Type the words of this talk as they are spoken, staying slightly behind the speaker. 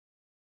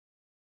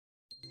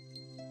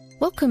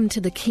Welcome to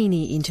the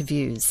Kini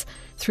Interviews.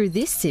 Through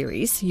this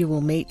series, you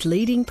will meet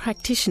leading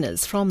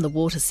practitioners from the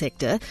water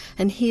sector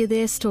and hear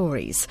their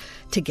stories.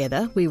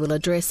 Together, we will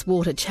address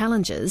water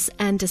challenges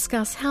and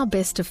discuss how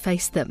best to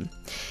face them.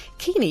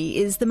 Kini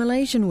is the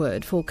Malaysian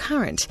word for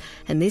current,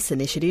 and this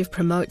initiative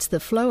promotes the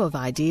flow of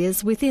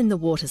ideas within the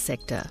water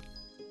sector.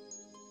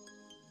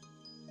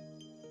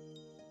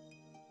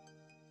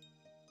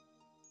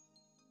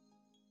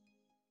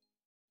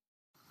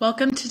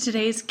 Welcome to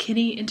today's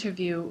Kini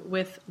interview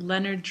with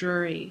Leonard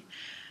Drury.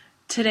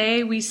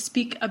 Today we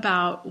speak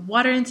about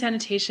water and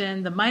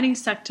sanitation, the mining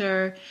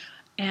sector,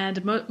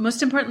 and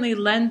most importantly,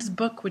 Len's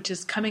book, which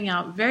is coming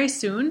out very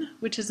soon,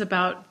 which is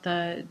about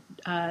the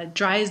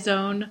dry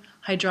zone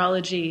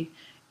hydrology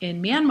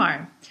in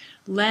Myanmar.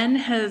 Len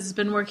has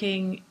been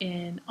working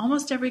in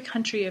almost every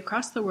country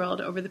across the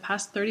world over the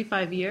past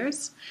 35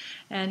 years,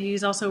 and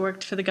he's also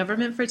worked for the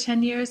government for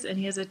 10 years, and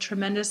he has a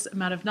tremendous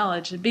amount of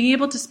knowledge. And being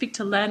able to speak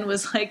to Len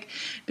was like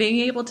being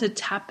able to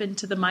tap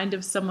into the mind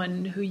of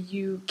someone who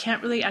you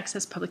can't really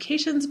access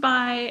publications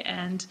by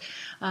and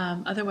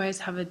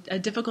otherwise have a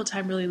difficult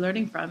time really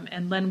learning from.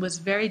 And Len was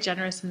very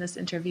generous in this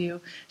interview,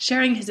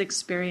 sharing his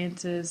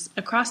experiences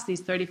across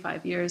these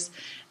 35 years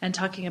and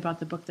talking about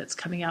the book that's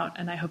coming out,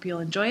 and I hope you'll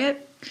enjoy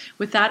it.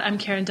 With that, I'm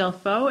Karen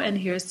Delfaux, and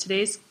here's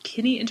today's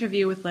Kini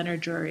interview with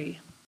Leonard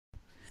Drury.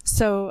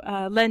 So,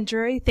 Len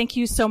Drury, thank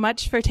you so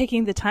much for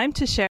taking the time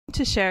to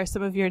share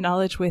some of your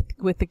knowledge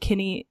with the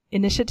Kini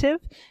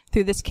initiative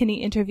through this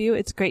Kini interview.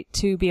 It's great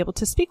to be able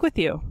to speak with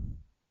you.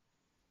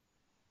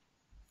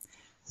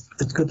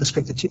 It's good to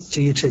speak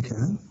to you too,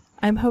 Karen.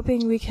 I'm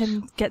hoping we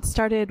can get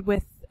started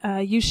with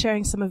you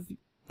sharing some of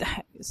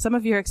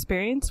your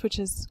experience, which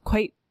is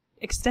quite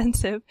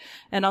extensive,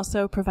 and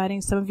also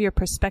providing some of your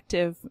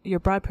perspective, your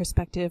broad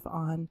perspective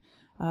on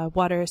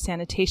water,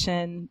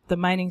 sanitation, the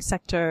mining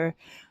sector,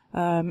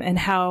 and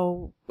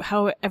how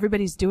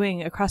everybody's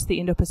doing across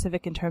the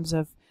Indo-Pacific in terms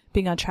of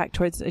being on track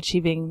towards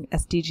achieving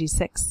SDG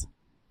 6.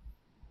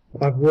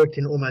 I've worked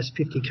in almost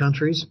 50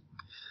 countries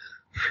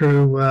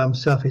through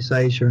Southeast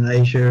Asia and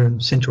Asia,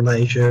 and Central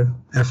Asia,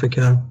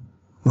 Africa,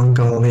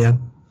 Mongolia,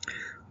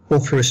 all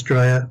through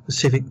Australia,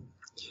 Pacific.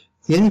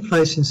 The only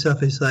place in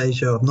Southeast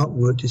Asia I've not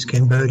worked is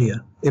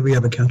Cambodia. Every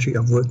other country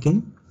I've worked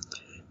in,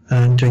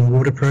 doing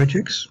water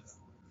projects.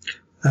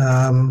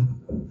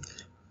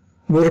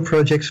 Water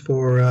projects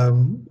for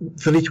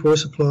village water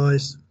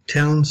supplies,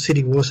 town,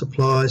 city water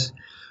supplies,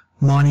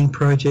 mining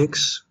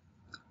projects,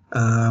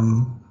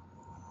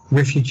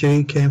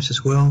 refugee camps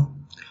as well.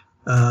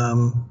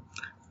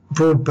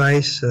 Broad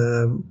base,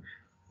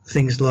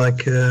 things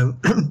like,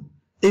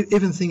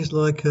 even things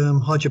like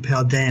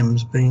hydropower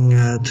dams, being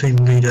team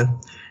leader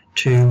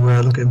to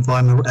look at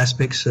environmental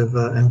aspects of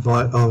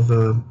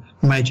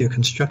major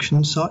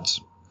construction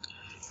sites,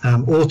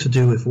 all to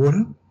do with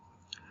water.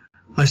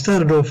 I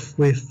started off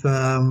with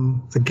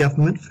the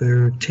government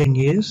for 10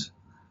 years,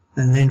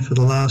 and then for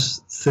the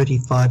last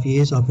 35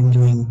 years I've been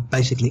doing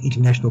basically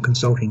international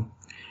consulting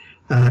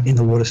in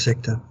the water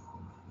sector.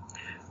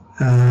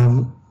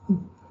 Every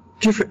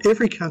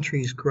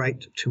country is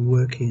great to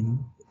work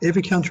in.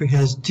 Every country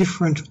has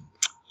different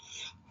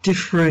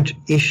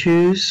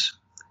issues,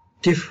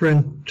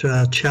 different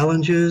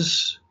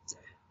challenges,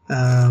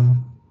 but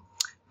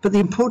the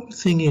important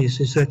thing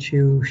is that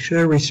you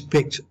show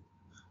respect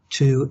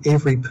to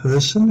every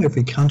person,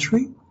 every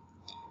country.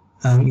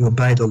 You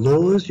obey the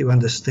laws, you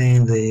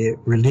understand their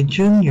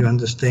religion, you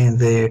understand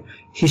their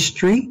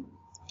history,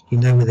 you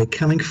know where they're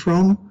coming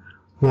from,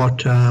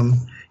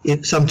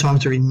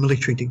 sometimes they're in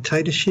military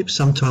dictatorships,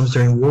 sometimes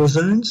they're in war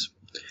zones.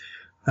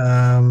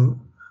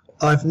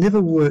 I've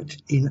never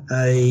worked in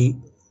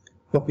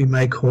what we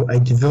may call a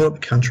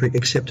developed country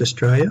except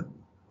Australia.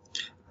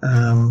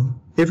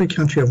 Every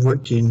country I've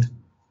worked in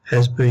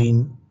has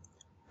be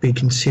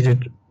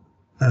considered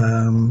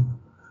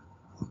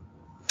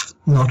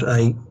not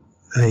a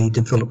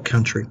developed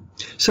country.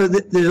 So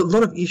there's a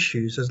lot of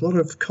issues. There's a lot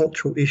of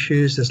cultural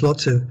issues. There's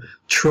lots of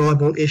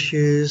tribal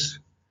issues.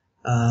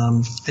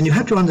 And you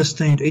have to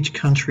understand each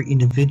country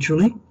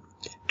individually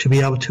to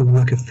be able to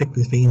work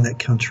effectively in that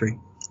country.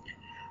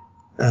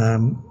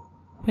 When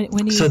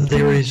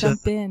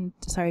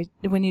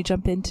you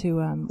jump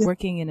into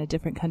working in a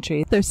different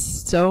country, there's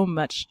so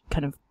much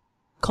kind of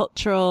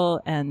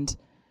cultural and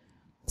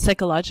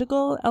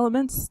psychological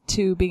elements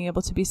to being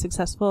able to be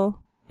successful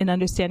in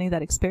understanding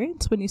that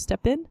experience when you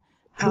step in.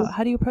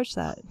 How do you approach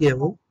that? Yeah,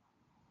 well,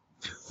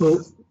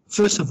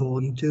 first of all,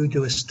 you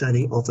do a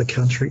study of the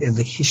country and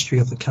the history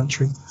of the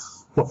country,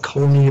 what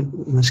colony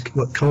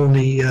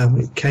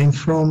it came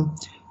from,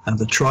 and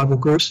the tribal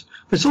groups.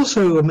 But it's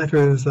also a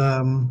matter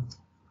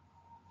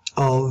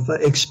of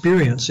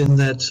experience in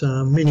that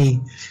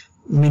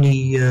many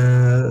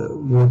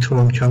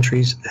war-torn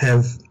countries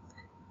have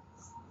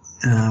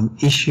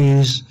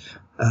issues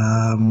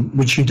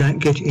which you don't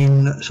get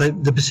in, say,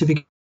 the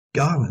Pacific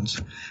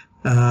Islands.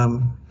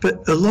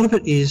 But a lot of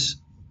it is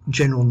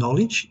general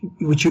knowledge,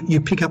 which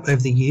you pick up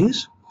over the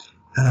years,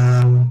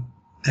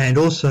 and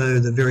also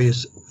the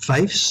various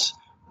faiths,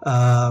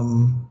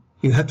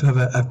 you have to have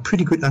a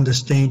pretty good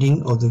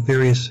understanding of the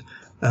various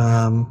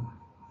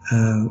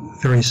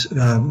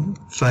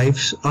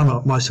faiths.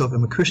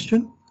 I'm a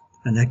Christian,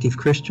 an active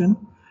Christian,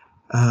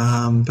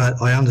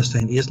 but I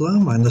understand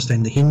Islam, I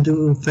understand the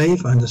Hindu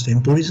faith, I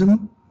understand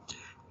Buddhism,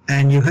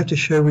 and you have to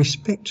show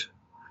respect.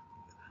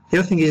 The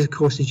other thing is, of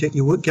course, is that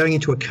you're going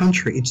into a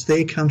country. It's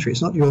their country.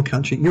 It's not your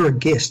country. You're a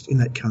guest in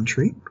that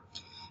country,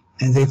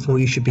 and therefore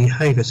you should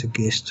behave as a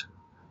guest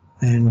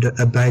and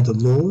obey the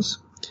laws.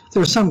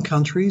 There are some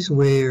countries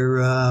where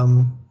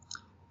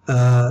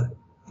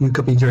you've got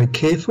to be very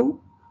careful.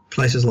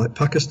 Places like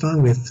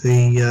Pakistan with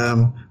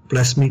the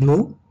blasphemy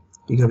law,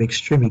 you've got to be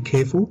extremely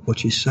careful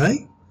what you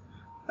say.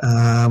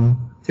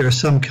 There are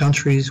some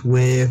countries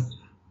where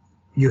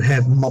you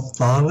have mob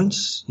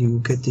violence. You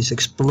get this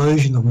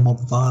explosion of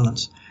mob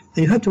violence.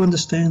 And you have to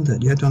understand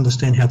that. You have to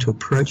understand how to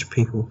approach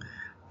people.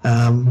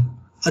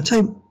 I'd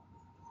say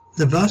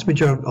the vast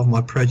majority of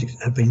my projects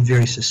have been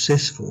very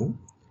successful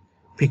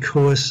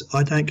because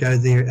I don't go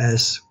there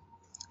as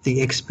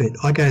the expert.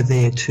 I go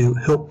there to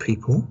help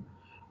people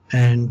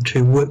and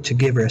to work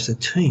together as a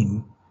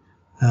team.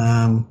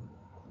 I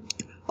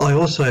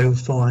also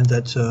find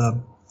that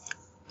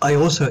I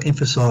also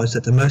emphasise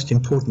that the most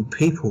important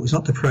people is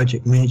not the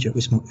project manager,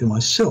 it's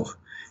myself,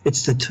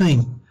 it's the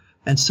team.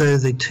 And so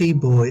the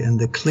T-boy and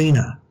the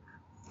cleaner,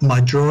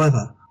 my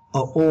driver,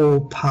 are all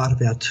part of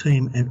our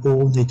team and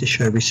all need to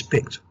show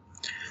respect.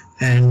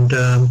 And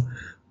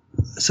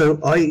so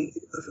I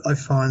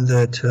find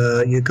that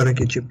you've got to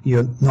get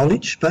your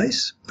knowledge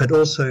base, but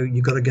also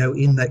you've got to go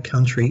in that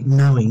country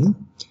knowing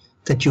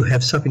that you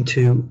have something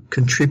to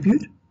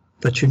contribute,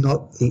 but you're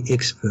not the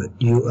expert.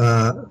 You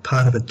are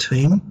part of a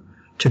team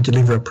to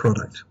deliver a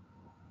product.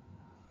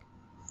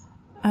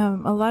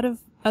 A lot of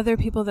other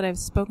people that I've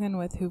spoken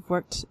with who've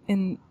worked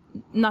in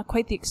not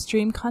quite the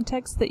extreme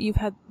context that you've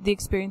had the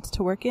experience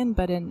to work in,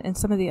 but in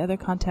some of the other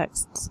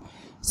contexts,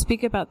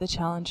 speak about the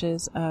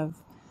challenges of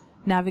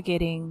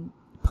navigating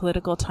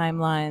political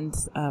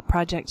timelines,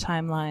 project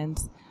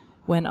timelines,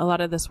 when a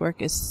lot of this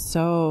work is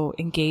so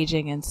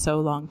engaging and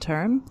so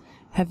long-term.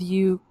 Have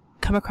you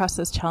come across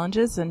those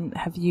challenges, and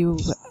have you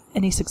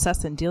any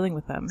success in dealing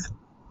with them?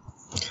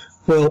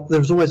 Well,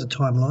 there's always a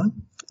timeline,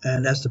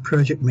 and as the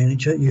project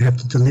manager, you have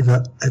to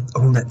deliver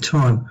on that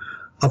time.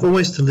 I've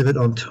always delivered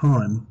on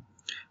time,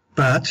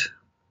 but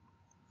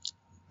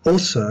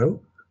also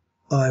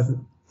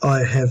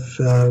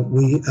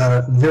we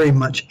are very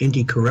much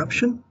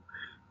anti-corruption.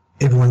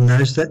 Everyone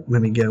knows that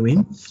when we go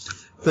in,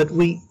 but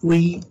we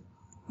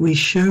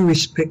show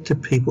respect to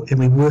people and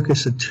we work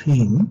as a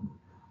team.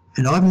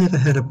 And I've never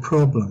had a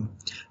problem.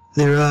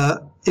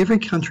 Every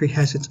country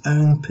has its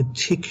own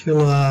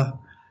particular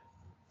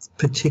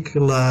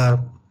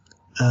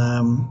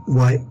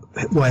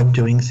way of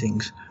doing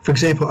things. For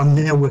example, I'm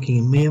now working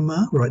in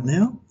Myanmar right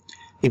now.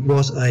 It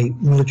was a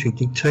military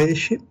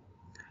dictatorship.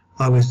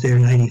 I was there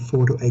in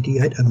 84 to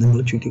 88 under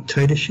military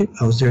dictatorship.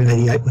 I was there in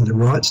 88 when the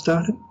riot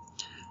started.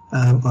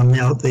 I'm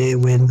now there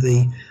when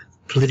the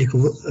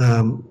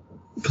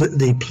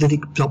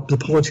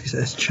politics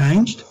has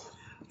changed.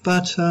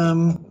 But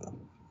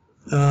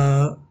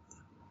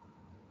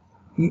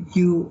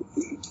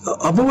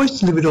I've always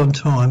delivered on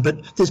time,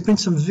 but there's been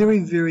some very,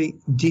 very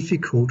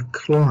difficult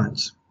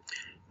clients.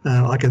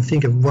 I can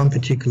think of one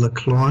particular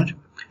client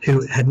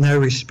who had no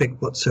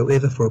respect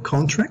whatsoever for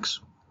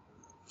contracts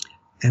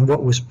and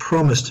what was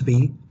promised to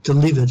be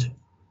delivered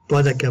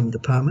by that government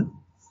department.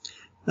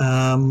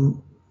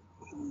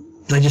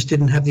 They just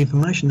didn't have the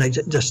information. They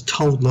just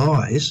told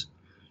lies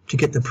to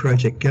get the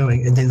project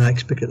going, and then they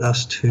expected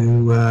us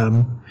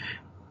to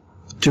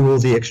do all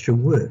the extra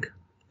work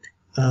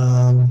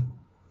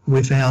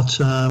without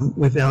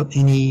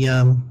any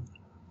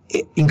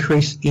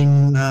increase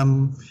in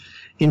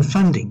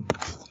funding.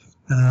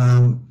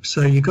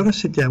 So you've got to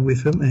sit down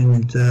with them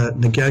and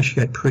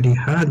negotiate pretty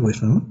hard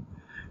with them,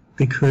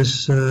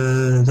 because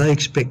they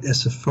expect,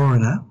 as a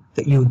foreigner,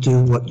 that you'll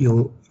do what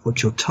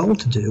you're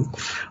told to do,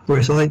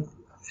 whereas I'm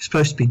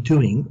supposed to be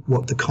doing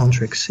what the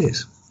contract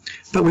says.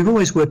 But we've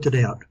always worked it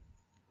out.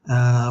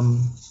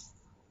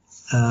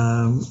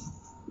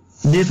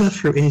 Never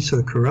through any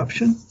sort of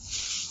corruption,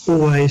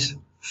 always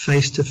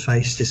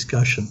face-to-face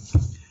discussion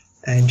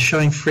and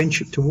showing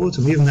friendship towards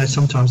them, even though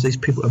sometimes these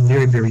people are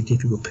very, very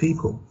difficult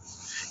people.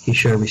 You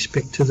show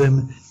respect to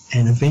them,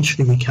 and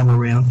eventually we come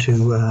around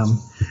to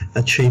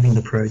achieving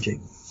the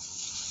project.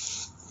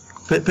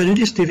 But it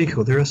is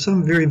difficult. There are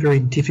some very, very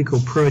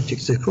difficult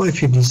projects. There's quite a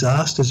few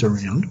disasters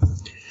around.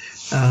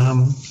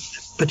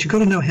 But you've got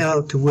to know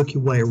how to work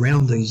your way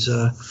around these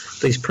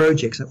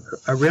projects,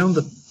 around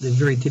the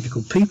very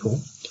difficult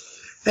people.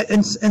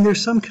 And there are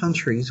some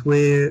countries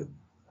where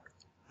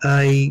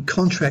a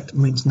contract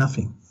means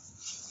nothing.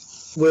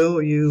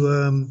 Well,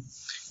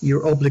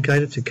 you're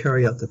obligated to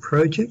carry out the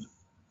project.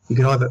 You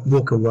can either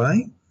walk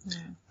away,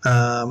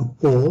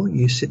 or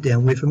you sit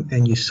down with them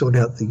and you sort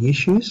out the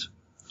issues.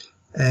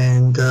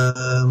 And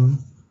in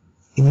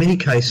many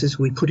cases,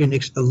 we put in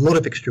a lot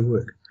of extra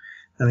work.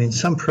 I mean,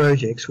 some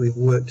projects we've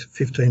worked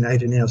 15,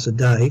 18 hours a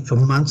day for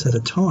months at a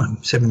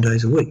time, 7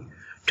 days a week.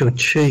 to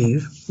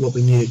achieve what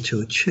we needed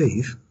to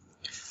achieve.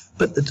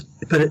 But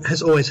it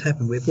has always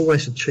happened. We've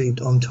always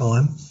achieved on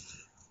time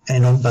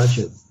and on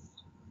budget.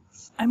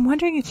 I'm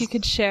wondering if you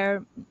could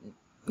share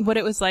what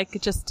it was like.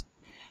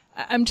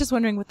 I'm just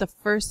wondering what the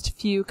first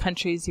few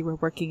countries you were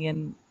working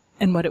in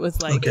and what it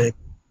was like. Okay.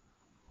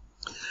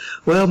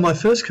 Well, my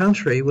first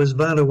country was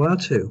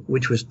Vanuatu,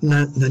 which was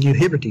the New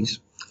Hebrides,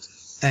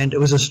 and it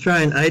was an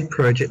Australian aid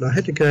project. I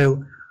had to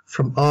go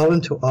from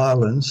island to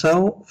island,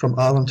 sail from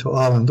island to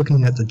island,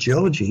 looking at the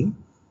geology,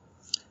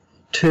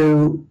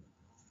 to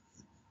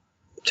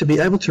be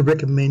able to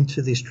recommend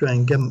to the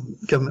Australian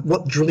government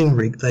what drilling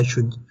rig they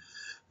should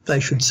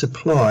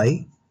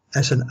supply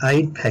as an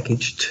aid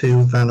package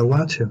to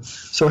Vanuatu.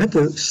 So I had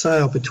to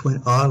sail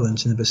between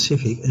islands in the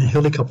Pacific and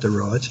helicopter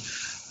rides,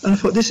 and I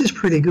thought, this is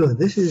pretty good.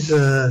 This is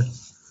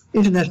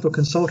international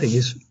consulting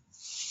is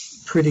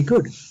pretty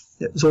good.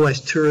 There's always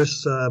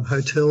tourist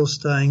hotels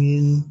staying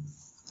in,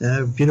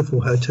 beautiful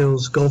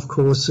hotels, golf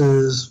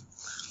courses,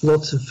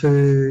 lots of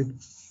food,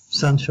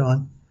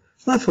 sunshine.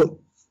 And I thought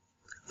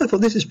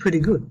this is pretty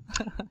good.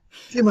 A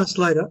few months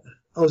later,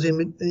 I was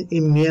in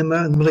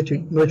Myanmar in the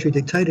military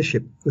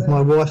dictatorship with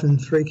my wife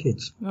and 3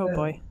 kids. Oh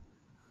boy!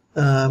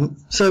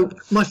 So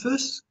my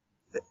first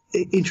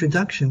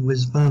introduction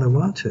was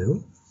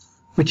Vanuatu,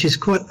 which is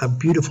quite a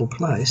beautiful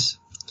place,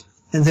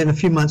 and then a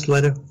few months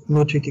later,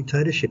 military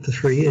dictatorship for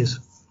 3 years.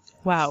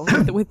 Wow,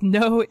 with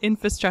no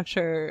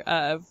infrastructure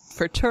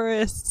for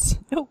tourists,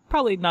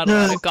 probably not a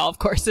lot of golf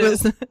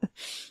courses. Well,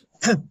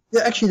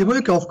 yeah, actually, there were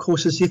golf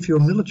courses if you're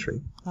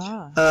military,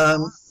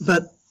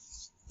 but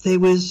there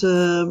was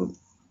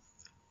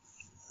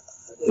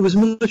it was a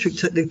military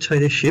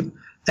dictatorship,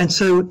 and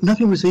so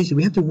nothing was easy.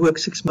 We had to work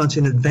 6 months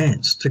in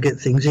advance to get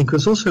things in,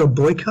 because also a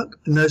boycott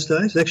in those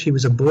days. Actually, it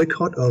was a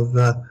boycott of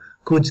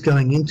goods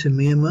going into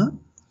Myanmar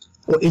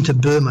or into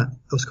Burma.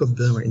 It was called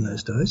Burma in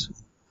those days.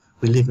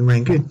 We lived in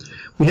Rangoon.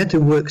 We had to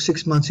work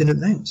 6 months in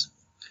advance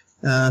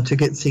to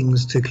get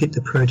things to keep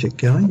the project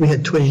going. We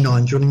had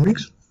 29 drilling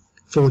rigs,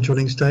 4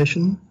 drilling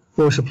stations,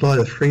 water supply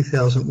to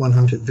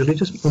 3,100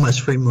 villages,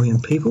 almost 3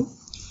 million people,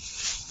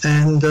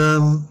 and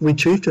we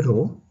achieved it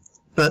all.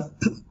 But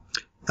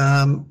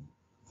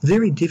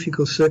very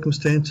difficult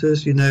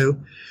circumstances,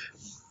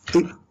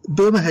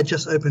 Burma had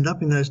just opened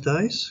up in those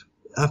days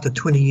after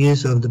 20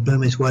 years of the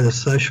Burmese way of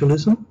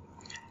socialism,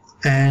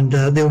 and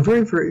there were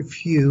very, very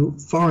few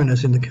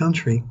foreigners in the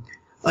country.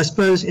 I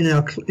suppose in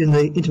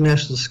the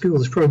international school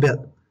there's probably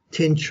about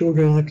 10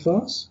 children in the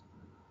class.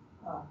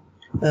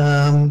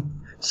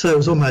 So it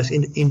was almost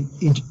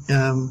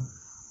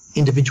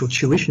individual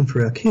tuition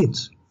for our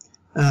kids,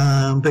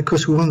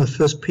 because we were one of the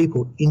first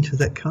people into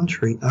that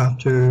country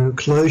after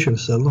closure for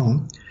so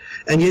long.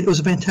 And yet it was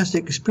a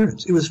fantastic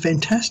experience. It was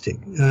fantastic.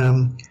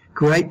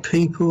 Great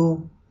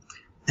people,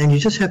 and you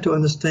just have to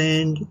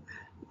understand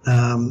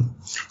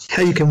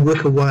how you can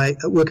work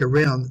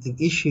around the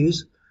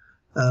issues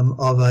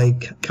of a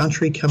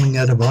country coming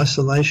out of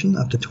isolation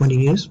after 20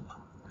 years.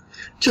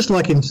 Just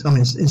like in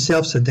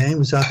South Sudan, it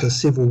was after the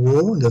civil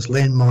war, and there's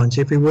landmines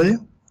everywhere,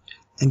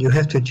 and you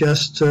have to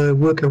just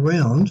work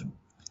around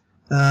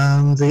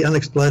the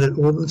unexploded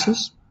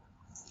ordnances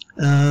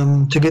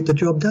to get the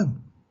job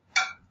done.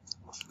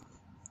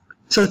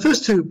 So the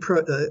first 2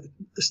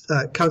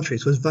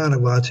 countries was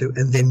Vanuatu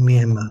and then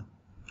Myanmar.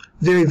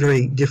 Very,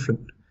 very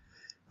different,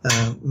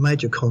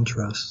 major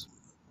contrasts.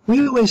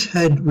 We always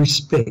had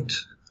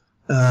respect.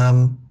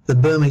 The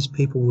Burmese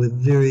people were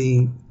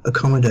very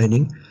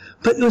accommodating,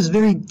 but it was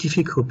very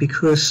difficult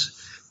because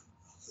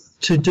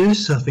to do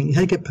something, you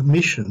had to get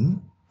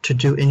permission to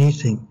do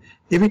anything.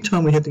 Every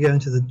time we had to go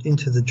into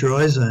the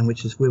dry zone,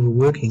 which is where we're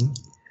working,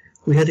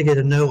 we had to get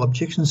a no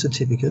objection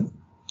certificate,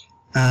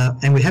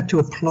 and we had to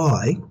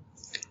apply.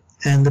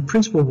 And the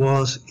principle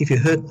was, if you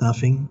heard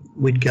nothing,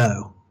 we'd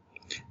go.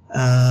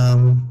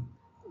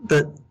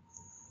 But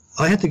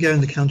I had to go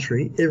in the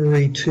country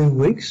every 2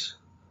 weeks.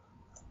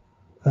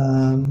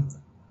 I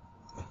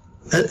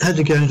had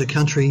to go into the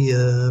country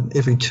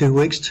every 2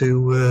 weeks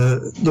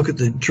to look at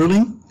the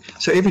drilling.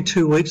 So every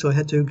 2 weeks I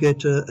had to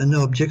get a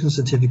no objection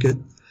certificate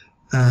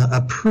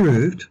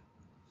approved.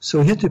 So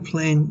we had to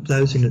plan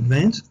those in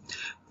advance.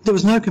 There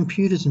was no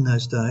computers in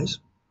those days.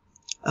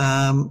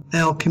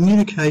 Our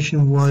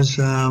communication was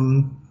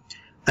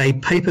a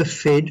paper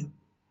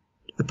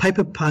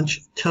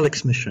punch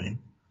telex machine.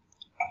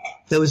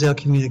 That was our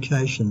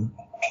communication.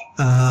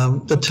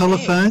 The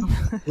telephone,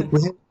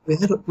 we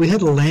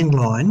had a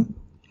landline,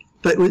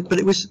 but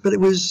it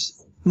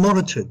was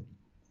monitored,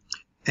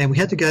 and we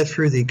had to go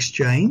through the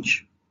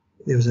exchange.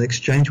 There was an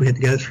exchange we had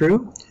to go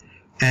through,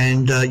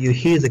 and you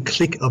hear the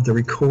click of the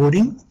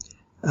recording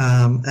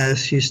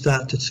as you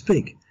start to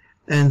speak.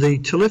 And the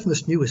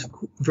telephonist knew us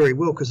very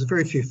well because there's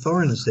very few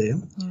foreigners there.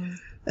 Mm.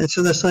 And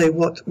so they say,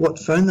 what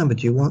phone number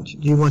do you want?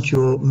 Do you want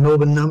your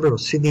Melbourne number or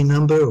Sydney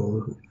number,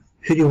 or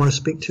who do you want to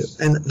speak to?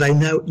 And they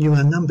knew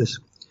our numbers.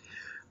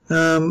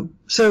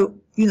 So,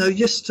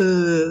 just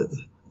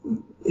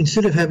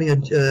instead of having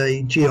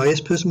a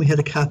GIS person, we had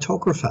a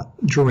cartographer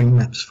drawing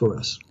maps for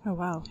us. Oh,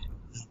 wow.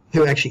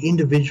 Who actually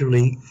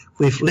individually,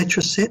 with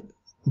Letraset,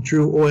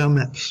 drew all our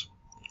maps.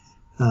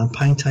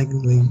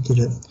 Painstakingly did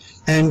it.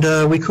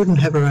 And we couldn't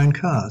have our own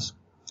cars.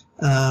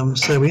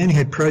 So we only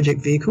had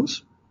project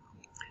vehicles.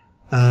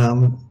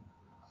 And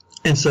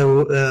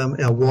so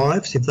our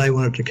wives, if they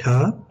wanted a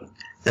car,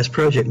 as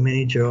project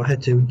manager, I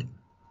had to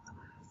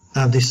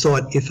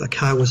decide if a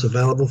car was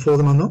available for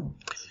them or not.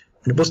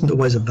 And it wasn't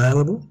always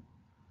available.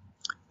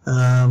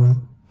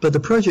 But the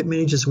project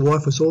manager's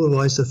wife was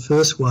always the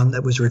first one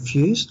that was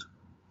refused,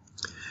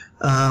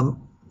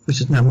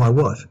 which is now my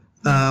wife,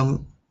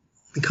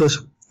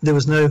 because there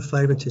was no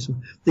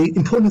favouritism. The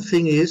important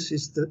thing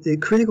is that the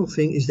critical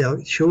thing is our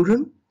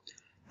children,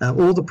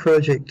 all the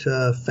project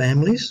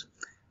families.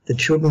 The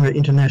children were at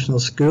international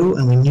school,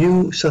 and we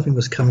knew something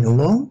was coming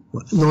along.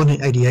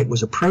 1988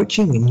 was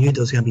approaching. We knew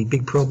there was going to be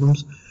big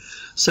problems.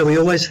 So we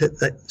always had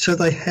that. So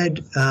they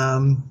had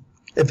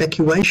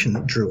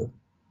evacuation drill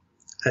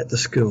at the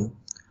school.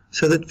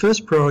 So the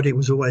first priority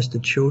was always the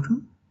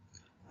children.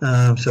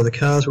 So the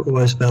cars were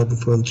always available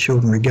for the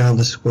children,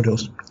 regardless of what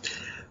else.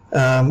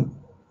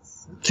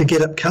 To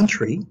get up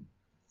country,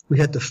 we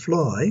had to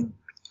fly.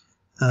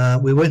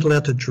 We weren't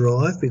allowed to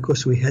drive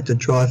because we had to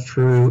drive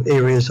through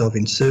areas of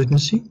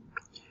insurgency.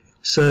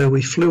 So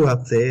we flew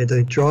up there.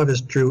 The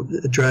drivers drove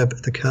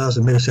the cars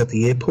and met us at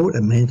the airport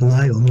at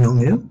Mandalay or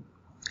Myong.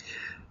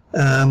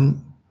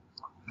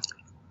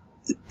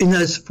 In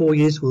those 4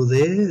 years we were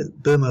there,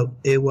 Burma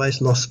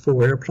Airways lost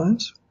 4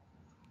 airplanes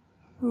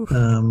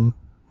through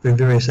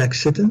various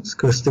accidents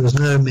because there was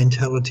no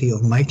mentality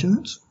of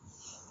maintenance.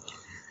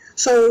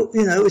 So,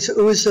 it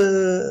was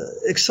an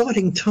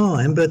exciting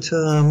time, but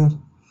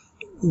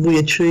we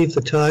achieved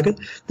the target.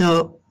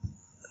 Now,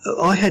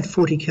 I had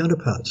 40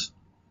 counterparts.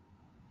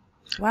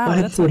 Wow,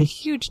 that's 40. A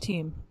huge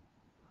team.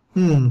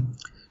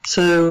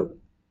 So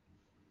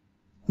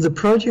the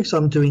projects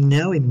I'm doing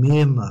now in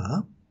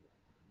Myanmar,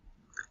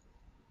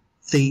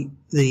 the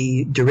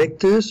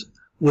directors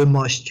were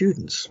my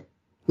students,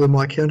 were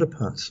my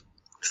counterparts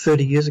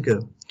 30 years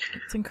ago.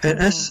 That's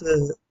incredible. And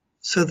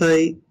so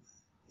they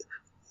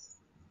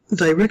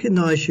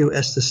recognise you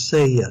as the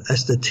seer,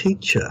 as the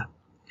teacher,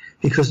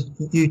 because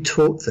you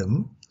taught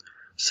them.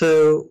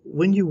 So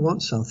when you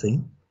want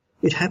something,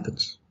 it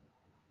happens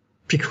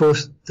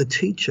because the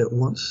teacher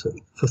wants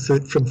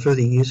it from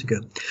 30 years ago.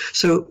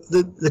 So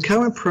the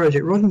current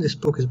project, writing this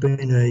book, has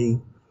been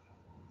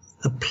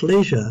a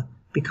pleasure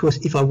because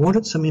if I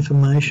wanted some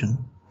information,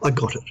 I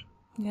got it.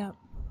 Yeah.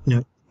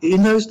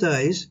 In those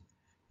days,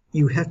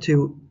 you had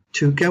to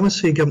go and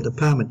see a government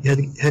department.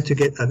 You had to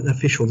get an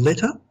official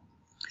letter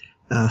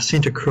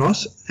sent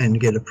across and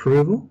get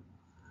approval.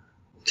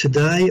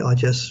 Today, I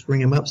just ring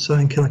them up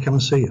saying, can I come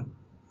and see you?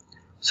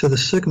 So the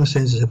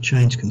circumstances have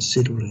changed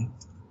considerably.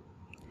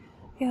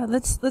 Yeah,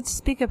 let's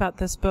speak about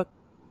this book.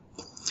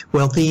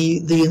 Well,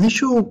 the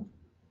initial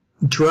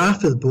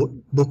draft of the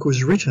book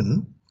was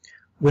written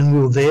when we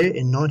were there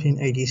in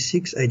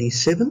 1986,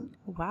 87.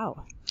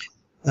 Wow.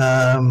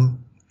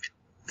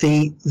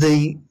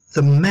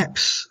 The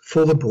maps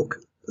for the book,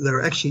 there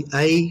are actually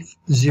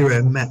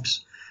A0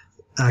 maps,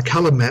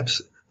 colour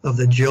maps of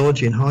the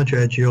geology and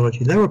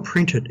hydrogeology. They were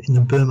printed in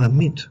the Burma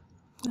Mint,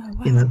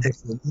 in an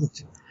excellent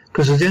mint,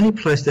 because it was the only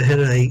place that had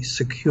a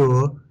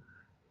secure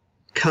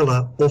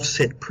colour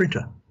offset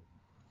printer.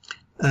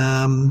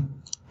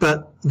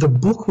 But the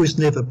book was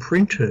never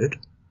printed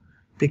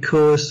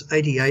because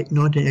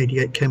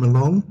 1988 came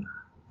along,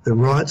 the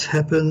riots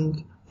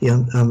happened,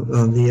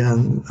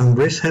 the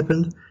unrest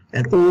happened,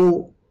 and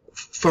all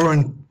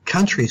foreign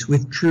countries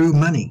withdrew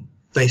money.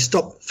 They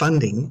stopped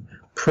funding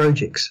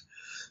projects.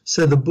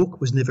 So the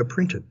book was never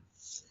printed.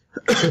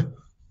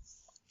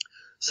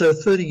 So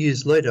 30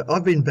 years later,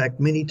 I've been back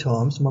many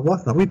times. My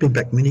wife and I, we've been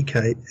back many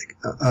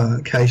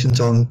occasions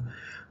on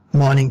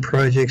mining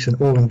projects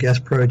and oil and gas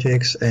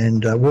projects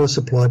and water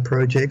supply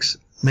projects,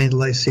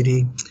 Mandalay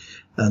City,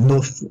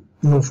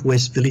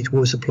 Northwest Village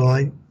water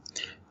supply.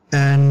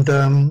 And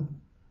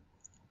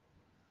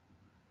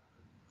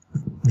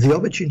the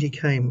opportunity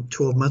came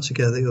 12 months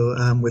ago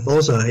with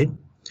AusAid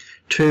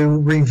to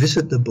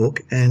revisit the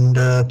book and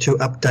to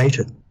update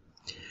it.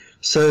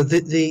 So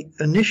the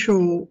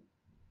initial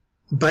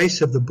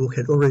base of the book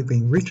had already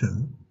been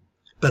written,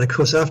 but of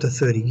course after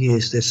 30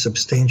 years there's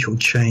substantial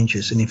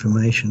changes in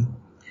information.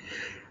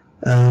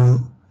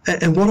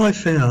 And what I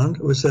found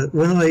was that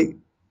when I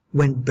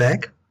went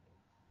back,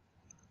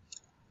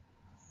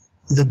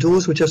 the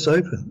doors were just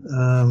open.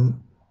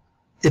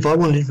 If I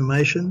wanted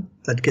information,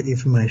 they'd get the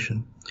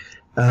information.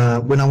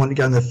 When I wanted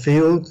to go in the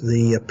field,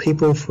 the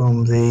people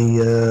from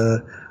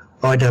the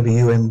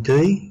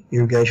IWMD,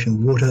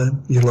 Irrigation Water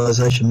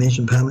Utilisation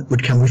Management Department,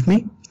 would come with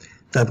me.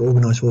 They'd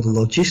organise all the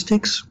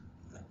logistics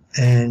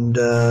and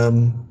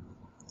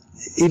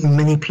even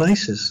many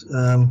places.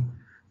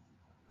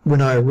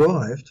 When I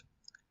arrived,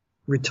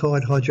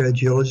 retired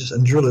hydrogeologists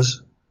and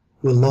drillers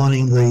were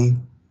lining the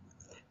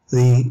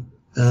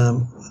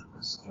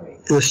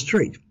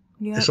street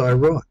as I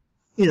arrived.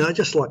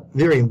 Just like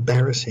very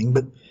embarrassing,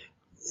 but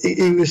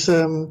it was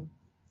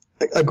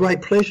a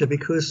great pleasure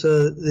because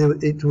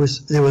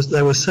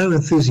they were so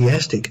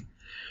enthusiastic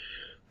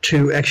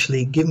to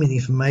actually give me the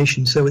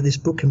information so that this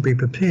book can be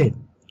prepared.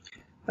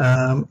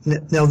 Now,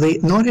 the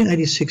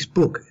 1986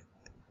 book,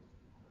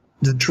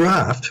 the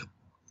draft,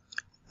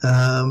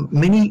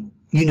 many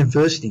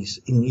universities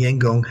in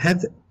Yangon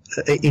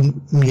in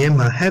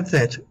Myanmar have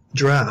that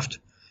draft,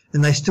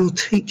 and they still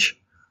teach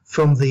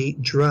from the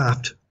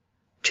draft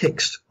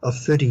text of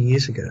 30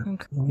 years ago.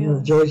 Okay, yeah.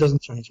 Geology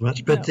doesn't change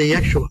much, but No. the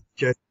actual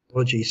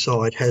geology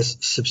side has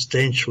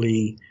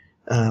substantially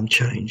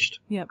changed.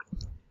 Yep.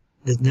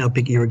 There's now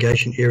big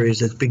irrigation areas,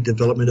 there's big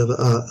development of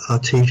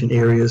artesian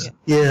areas.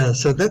 Yeah,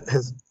 so that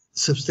has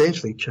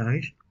substantially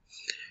changed.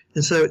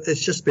 And so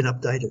it's just been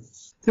updated.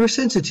 There are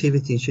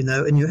sensitivities,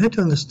 and you have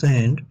to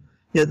understand,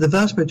 the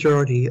vast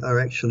majority are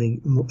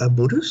actually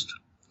Buddhist,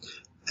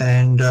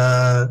 and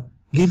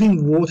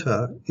giving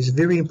water is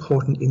very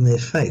important in their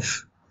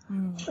faith.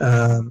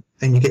 And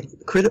you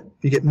get credit,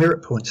 you get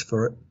merit points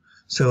for it.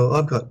 So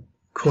I've got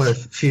quite a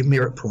few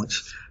merit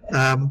points.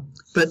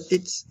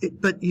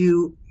 But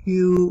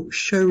you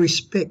show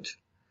respect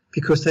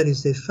because that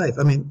is their faith.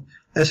 I mean,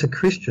 as a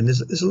Christian,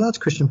 there's a large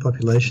Christian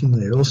population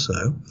there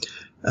also.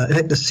 In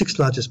fact, the sixth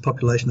largest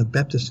population of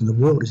Baptists in the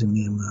world is in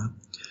Myanmar.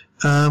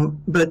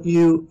 But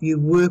you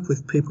work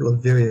with people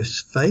of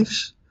various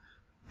faiths,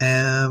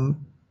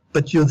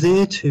 but you're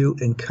there to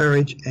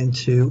encourage and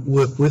to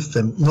work with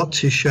them, not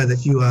to show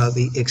that you are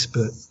the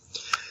expert.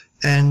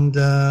 And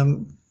I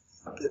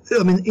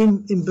mean,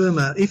 in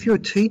Burma, if you're a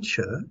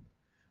teacher,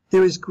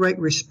 there is great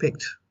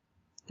respect.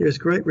 There is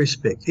great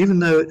respect, even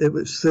though it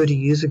was 30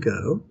 years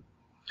ago.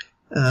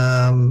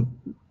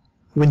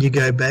 When you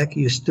go back,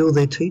 you're still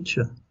their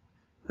teacher,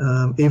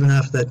 even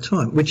after that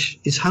time, which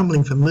is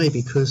humbling for me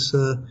because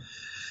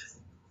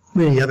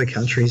many other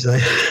countries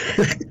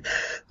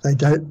they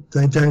don't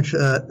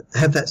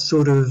have that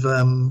sort of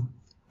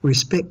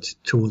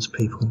respect towards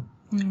people.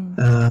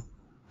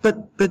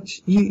 But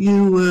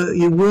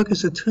you work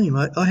as a team.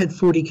 I had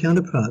 40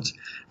 counterparts,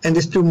 and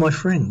they're still my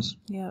friends.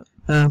 Yeah.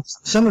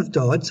 Some have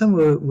died. Some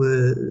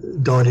were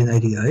died in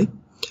 '88.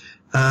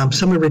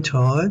 Some are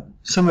retired.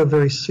 Some are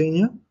very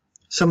senior.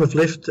 Some have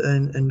left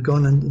and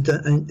gone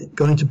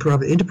into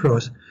private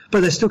enterprise.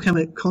 But they still come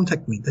and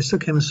contact me. They still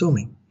come and saw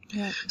me.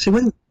 Yeah. So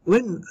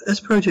when as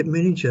project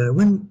manager,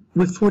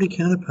 with 40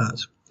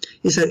 counterparts,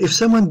 is that if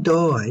someone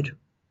died,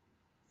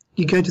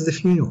 you go to the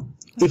funeral.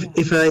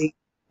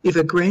 If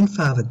a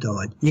grandfather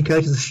died, you go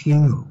to the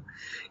funeral.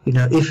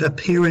 If a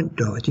parent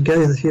died, you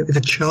go to the funeral. If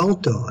a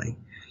child died,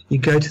 you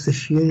go to the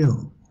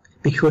funeral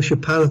because you're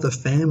part of the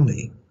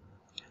family.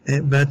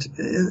 And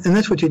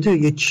that's what you do.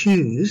 You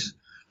choose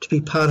to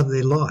be part of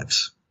their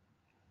lives.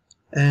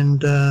 And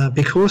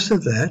because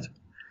of that,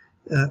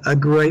 a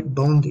great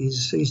bond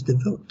is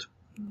developed.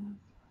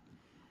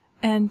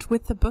 And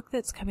with the book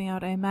that's coming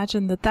out, I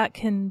imagine that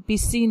can be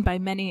seen by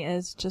many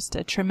as just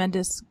a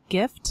tremendous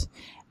gift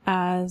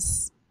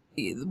as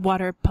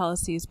water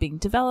policy is being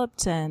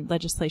developed and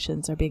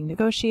legislations are being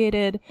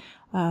negotiated.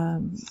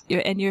 And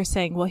you're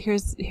saying, well,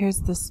 here's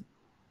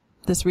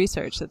this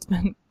research that's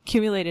been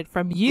accumulated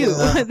from you,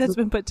 that's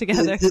been put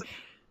together.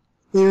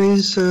 There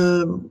is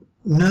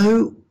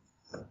no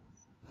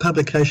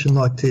publication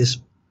like this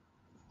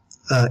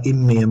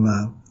in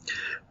Myanmar.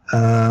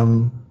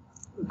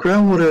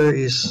 Groundwater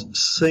is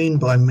seen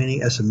by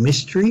many as a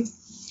mystery.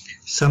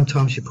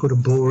 Sometimes you put a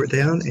bore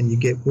down and you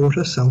get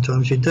water,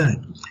 sometimes you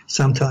don't.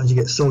 Sometimes you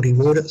get salty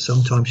water,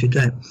 sometimes you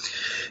don't.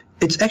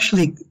 It's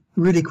actually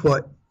really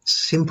quite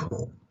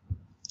simple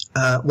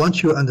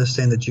once you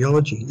understand the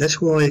geology.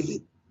 That's why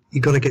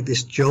you've got to get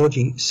this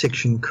geology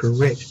section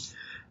correct.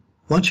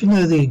 Once you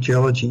know the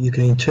geology, you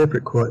can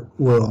interpret quite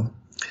well.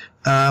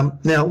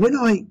 Now, when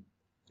I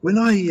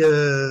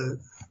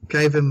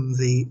gave them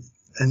the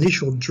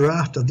initial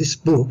draft of this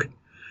book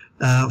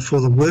for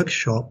the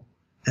workshop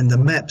and the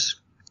maps,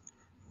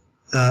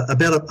 I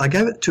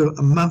gave it to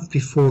a month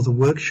before the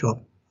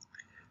workshop.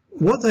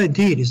 What they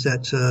did is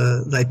that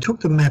they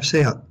took the maps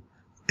out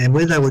and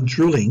where they were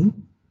drilling,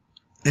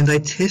 and they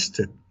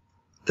tested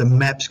the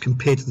maps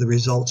compared to the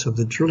results of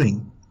the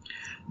drilling.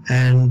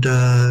 And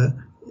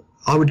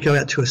I would go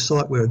out to a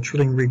site where a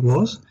drilling rig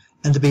was,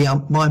 and there'd be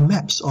my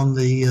maps on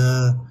the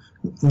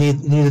near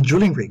the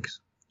drilling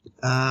rigs.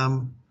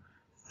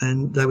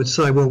 And they would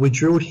say, well, we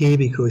drilled here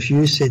because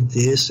you said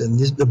this, and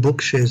the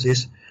book says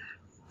this.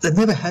 They've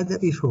never had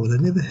that before.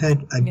 They've never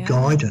had a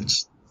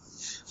guidance.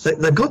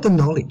 They've got the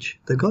knowledge.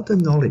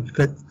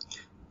 But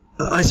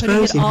I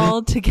suppose putting it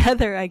all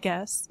together, I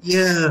guess.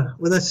 Yeah,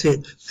 well, that's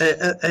it.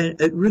 And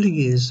it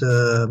really is,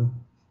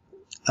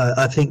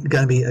 I think,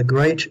 going to be a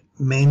great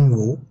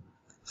manual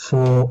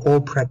for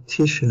all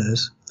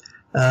practitioners.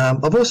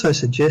 I've also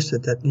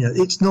suggested that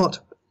it's not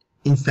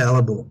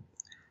infallible.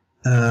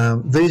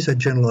 These are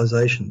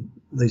generalisation,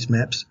 these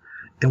maps.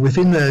 And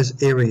within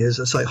those areas,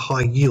 say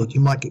high yield,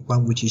 you might get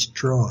one which is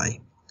dry,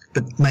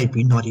 but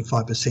maybe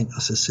 95% are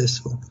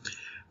successful.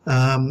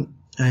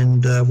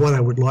 And what I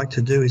would like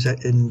to do is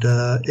that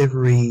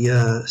every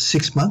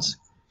 6 months,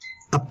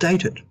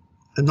 update it.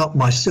 And not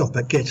myself,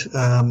 but get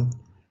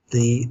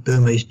the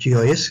Burmese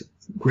GIS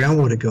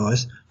groundwater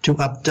guys to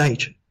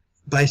update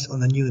based on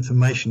the new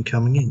information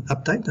coming in.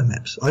 Update the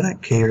maps. I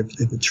don't care if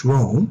it's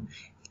wrong.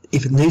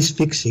 If it needs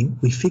fixing,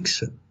 we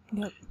fix it.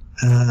 Yep.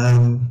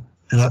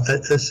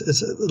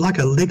 It's like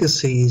a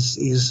legacy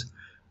is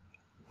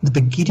the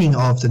beginning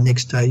of the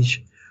next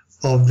stage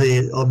of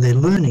their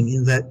learning,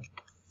 in that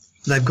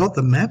they've got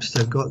the maps,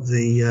 they've got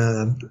the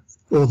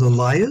all the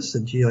layers, the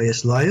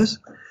GIS layers.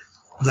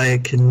 They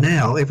can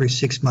now every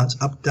 6 months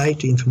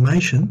update the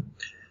information,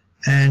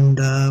 and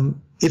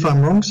if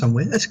I'm wrong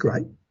somewhere, that's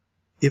great.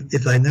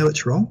 If they know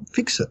it's wrong,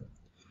 fix it.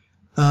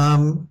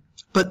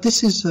 But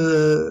this is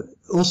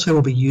also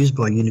will be used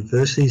by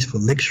universities for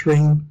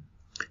lecturing.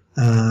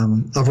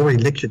 I've already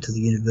lectured to the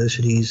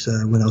universities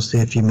when I was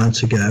there a few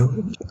months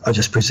ago. I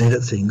just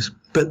presented things,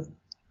 but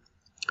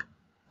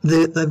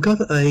they've got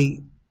a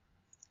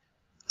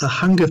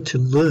hunger to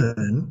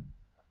learn,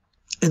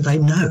 and they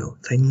know.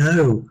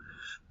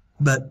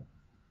 But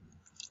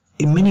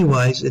in many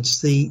ways,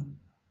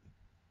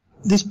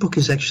 this book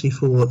is actually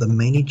for the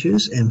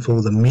managers and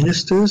for the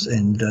ministers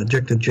and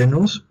director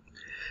generals.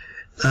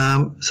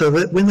 So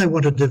that when they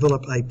want to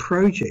develop a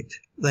project,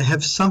 they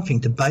have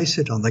something to base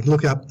it on. They can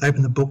look up,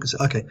 open the book and say,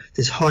 okay,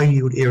 there's high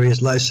yield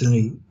areas, low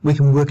salinity. We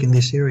can work in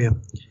this area.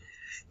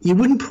 You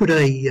wouldn't put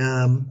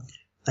a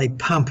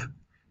pump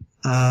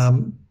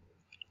in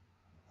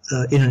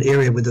an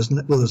area where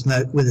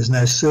there's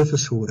no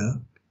surface water,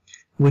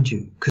 would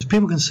you? Because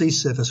people can see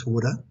surface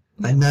water.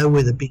 They know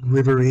where the big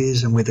river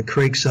is and where the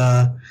creeks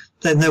are.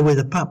 They know where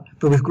to pump.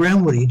 But with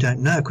groundwater, you don't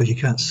know because you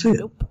can't see it.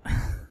 Nope.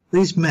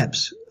 These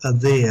maps are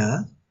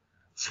there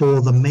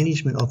for the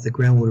management of the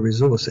groundwater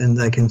resource, and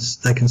they can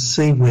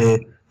see where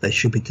they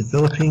should be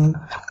developing,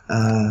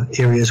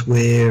 areas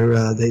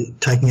where they're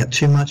taking up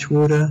too much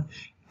water,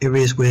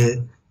 areas where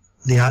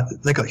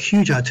they've got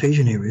huge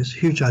artesian areas,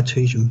 huge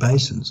artesian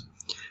basins.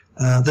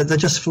 They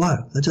just flow.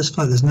 They just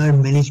flow. There's no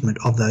management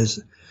of those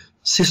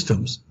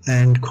systems,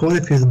 and quite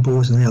a few of the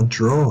bores are now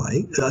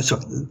dry.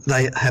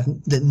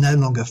 They no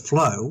longer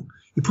flow.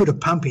 You put a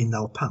pump in,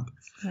 they'll pump.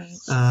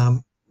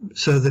 Right.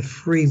 So the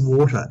free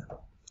water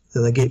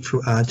that they get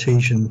through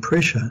artesian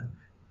pressure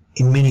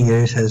in many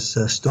areas has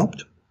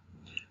stopped.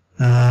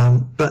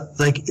 But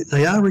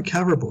they are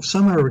recoverable.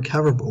 Some are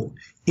recoverable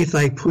if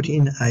they put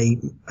in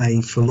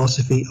a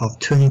philosophy of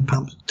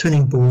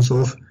turning bores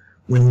off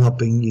when not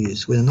being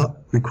used, when they're not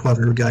required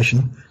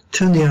irrigation.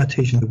 Turn the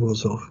artesian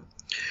bores off.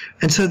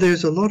 And so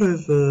there's a lot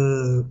of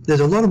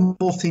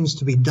more things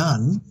to be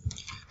done.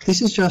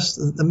 This is just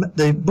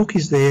the book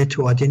is there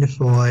to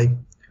identify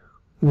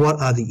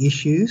what are the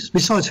issues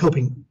besides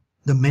helping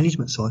the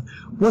management side.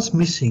 What's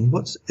missing?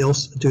 What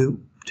else do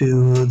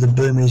the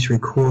Burmese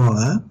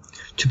require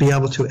to be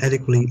able to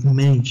adequately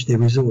manage their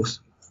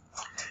resource?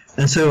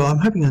 And so I'm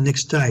hoping the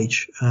next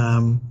stage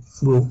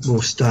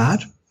will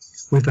start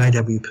with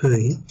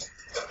AWP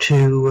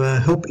to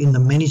help in the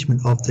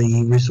management of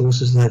the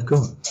resources they've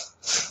got.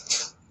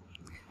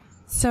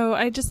 So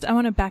I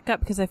want to back up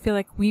because I feel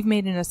like we've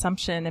made an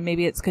assumption, and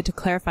maybe it's good to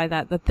clarify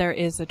that there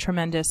is a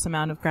tremendous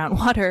amount of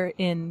groundwater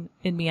in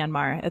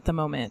Myanmar at the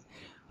moment.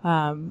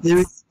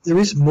 There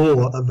is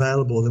more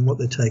available than what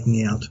they're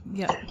taking out.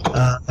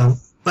 Yeah.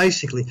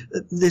 Basically,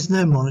 there's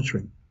no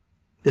monitoring.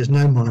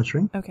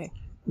 Okay.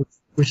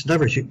 Which is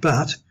another issue.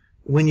 But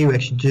when you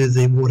actually do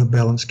the water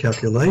balance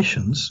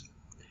calculations,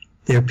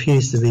 there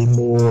appears to be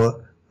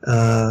more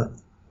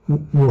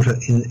water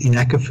in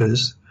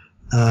aquifers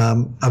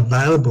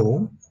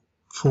available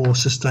for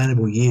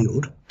sustainable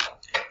yield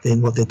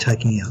than what they're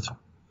taking out.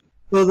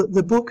 Well,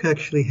 the book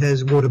actually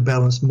has water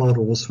balance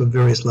models for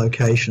various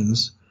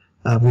locations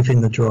within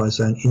the dry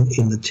zone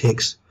in the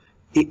text,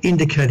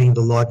 indicating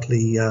the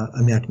likely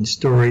amount in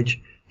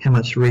storage, how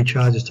much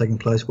recharge is taking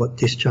place, what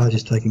discharge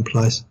is taking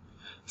place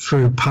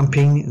through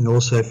pumping and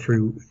also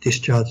through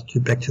discharge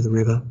back to the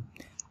river.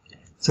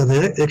 So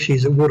there actually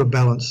is water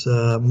balance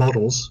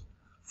models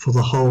for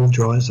the whole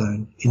dry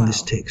zone in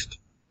this text.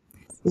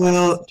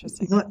 Well,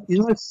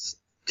 United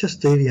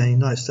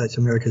States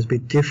of America is a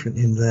bit different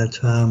in that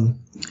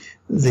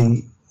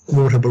the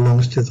water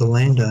belongs to the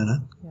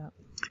landowner,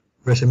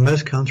 whereas in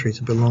most countries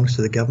it belongs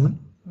to the government,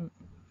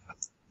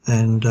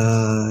 and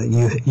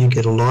you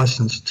get a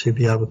license to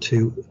be able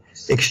to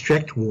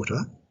extract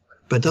water,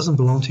 but it doesn't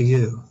belong to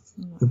you.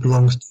 It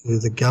belongs to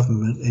the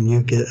government, and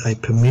you get a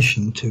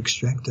permission to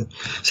extract it.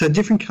 So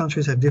different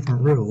countries have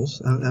different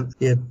rules.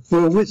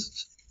 Well,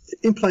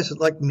 in places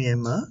like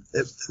Myanmar,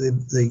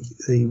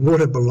 the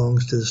water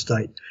belongs to the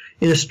state.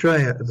 In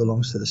Australia, it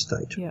belongs to the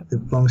state. Yeah.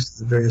 It belongs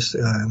to the various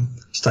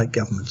state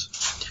governments.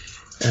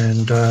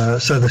 And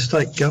so the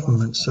state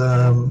governments,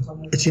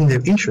 it's in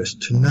their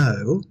interest to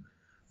know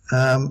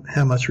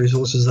how much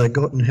resources they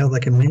got and how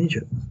they can manage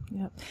it.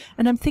 Yeah.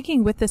 And I'm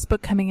thinking with this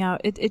book coming out,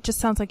 it just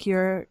sounds like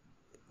you're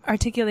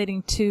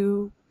articulating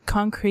two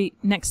concrete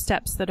next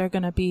steps that are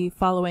going to be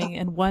following.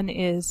 And one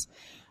is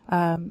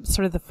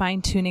sort of the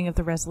fine-tuning of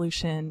the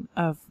resolution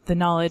of the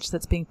knowledge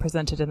that's being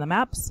presented in the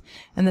maps.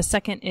 And the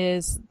second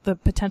is the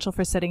potential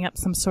for setting up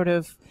some sort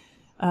of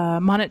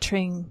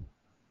monitoring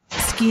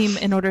scheme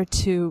in order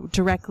to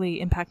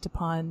directly impact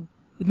upon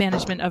the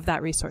management of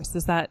that resource.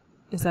 Is that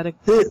Is that a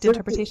correct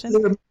interpretation?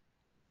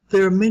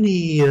 There are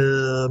many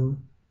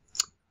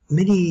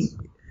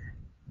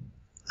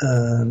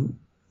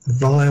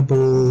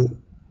viable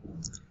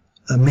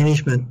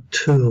management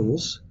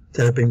tools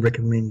that have been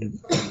recommended.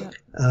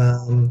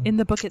 In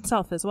the book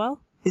itself as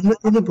well?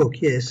 In the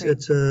book, yes. Great.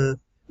 It's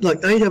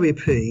like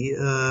AWP,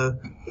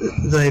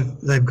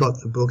 they've got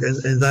the book,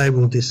 and they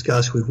will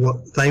discuss with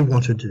what they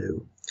want to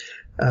do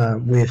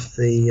with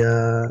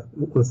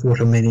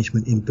water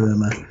management in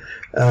Burma.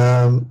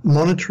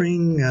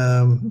 Monitoring,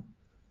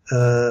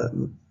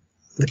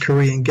 the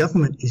Korean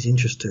government is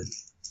interested.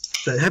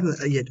 They haven't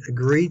yet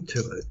agreed to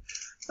it.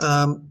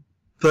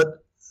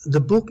 But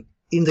the book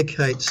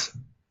indicates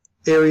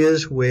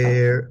areas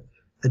where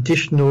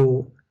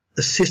additional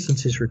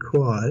assistance is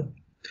required,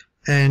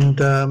 and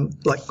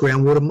like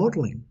groundwater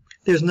modelling.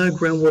 There's no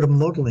groundwater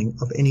modelling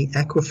of any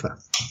aquifer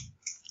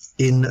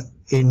in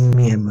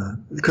Myanmar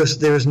because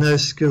there is no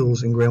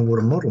skills in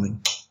groundwater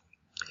modelling.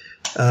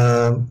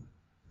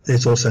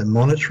 There's also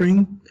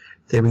monitoring.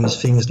 There is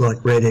things like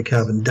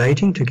radiocarbon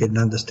dating to get an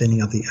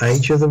understanding of the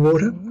age of the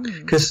water,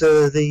 because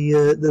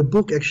the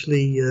book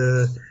actually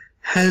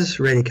has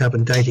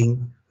radiocarbon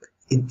dating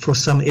for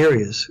some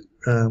areas,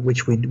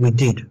 which we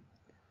did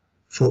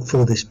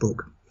for this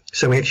book.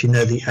 So we actually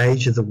know the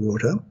age of the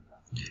water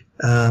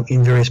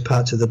in various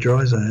parts of the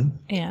dry zone.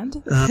 And?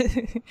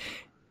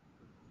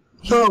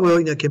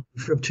 It can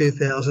be from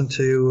 2,000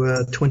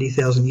 to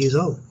 20,000 years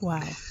old.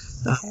 Wow.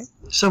 Okay.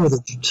 Some of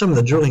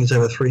the drilling is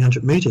over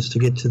 300 metres to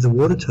get to the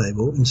water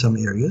table in some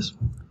areas.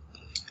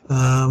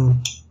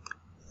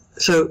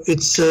 So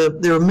it's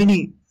there are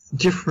many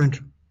different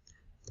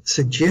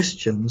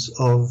suggestions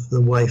of the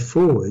way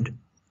forward.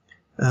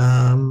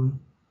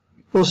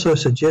 Also a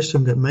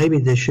suggestion that maybe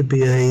there should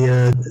be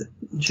a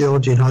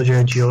geology and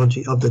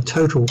hydrogeology of the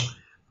total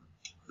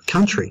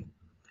country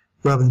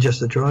rather than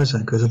just the dry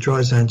zone, because the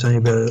dry zone is only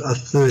about a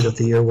third of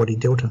the Irrawaddy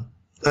Delta,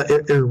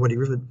 Irrawaddy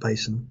River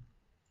Basin.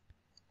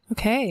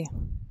 Okay.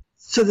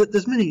 So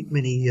there's many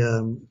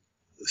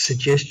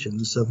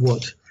suggestions of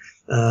what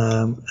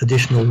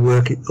additional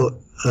work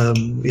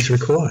is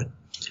required.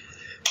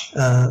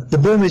 The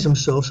Burmese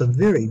themselves are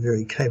very,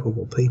 very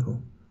capable people.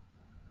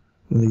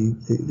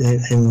 And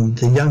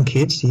the young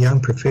kids, the young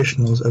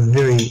professionals, are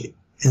very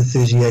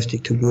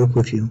enthusiastic to work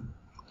with you.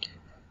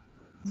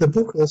 The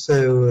book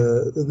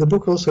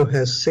also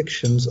has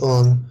sections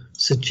on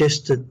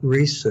suggested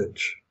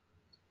research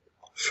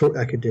for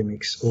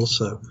academics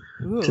also.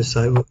 Ooh. To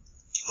say, look,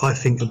 I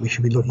think that we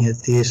should be looking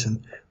at this,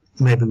 and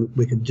maybe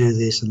we could do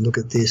this and look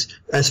at this.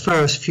 As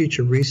far as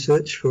future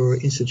research for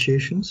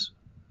institutions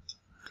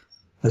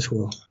as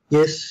well.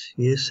 Yes,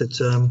 it's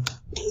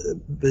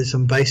there's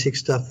some basic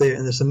stuff there,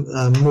 and there's some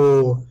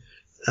more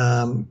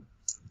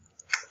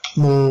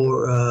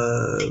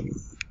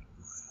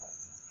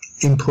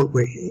input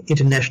where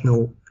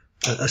international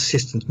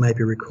assistance may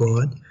be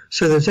required.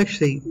 So there's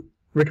actually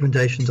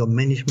recommendations on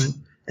management,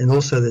 and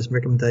also there's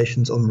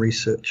recommendations on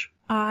research.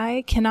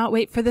 I cannot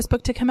wait for this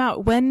book to come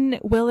out. When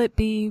will it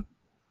be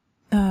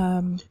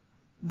available,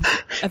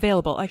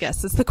 I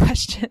guess, is the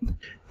question.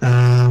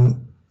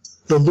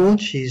 The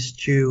launch is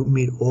due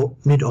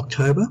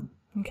mid-October.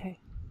 Okay.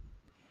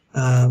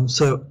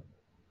 So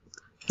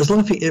as long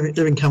as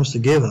everything comes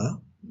together,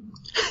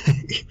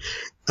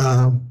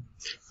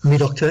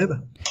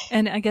 mid-October.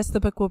 And I guess the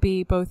book will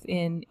be both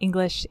in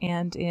English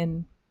and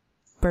in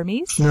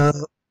Burmese? No,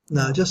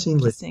 just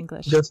English. Just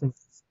English. Just English.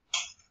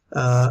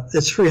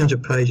 It's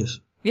 300 pages.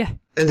 Yeah.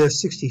 And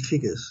there's 60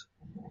 figures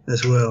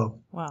as well.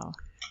 Wow.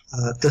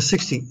 The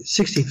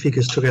 60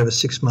 figures took over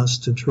 6 months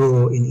to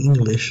draw in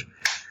English.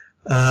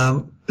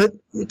 But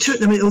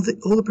I mean,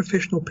 all the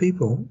professional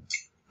people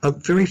are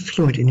very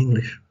fluent in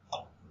English.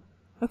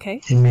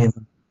 Okay. In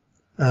Myanmar.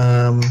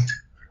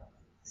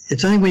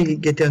 It's only when you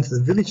get down to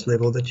the village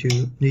level that you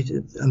need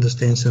to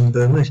understand some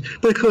Burmese.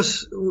 But of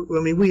course,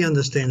 I mean, we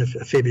understand a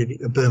fair bit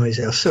of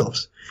Burmese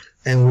ourselves,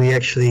 and we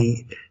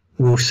actually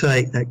will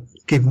say,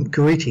 give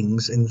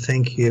greetings and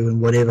thank you and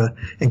whatever,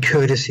 and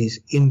courtesies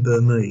in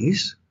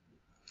Burmese,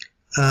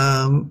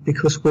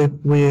 because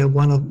we're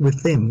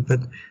with them.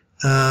 But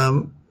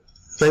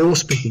they all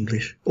speak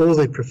English. All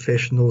the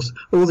professionals,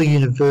 all the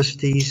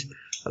universities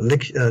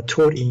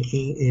taught in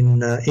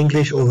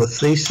English. All the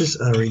theses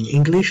are in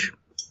English.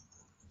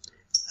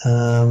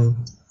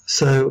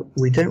 So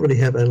we don't really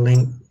have a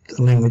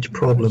language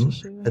problem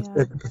at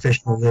the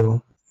professional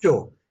level.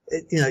 Sure,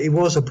 it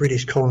was a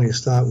British colony to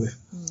start with,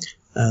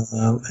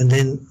 and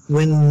then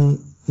when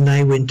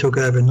Ne Win took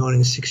over in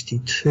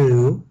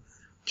 1962,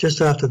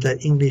 just after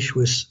that, English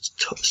was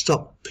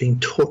stopped being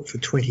taught for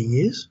 20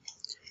 years.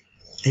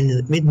 In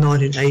the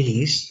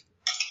mid-1980s,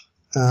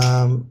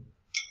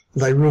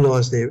 they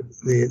realised the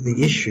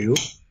issue,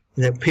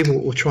 that people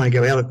were trying to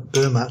go out of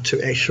Burma to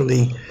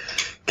actually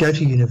go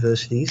to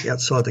universities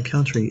outside the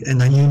country,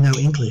 and they knew no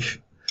English.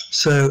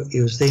 So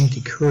it was then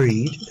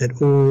decreed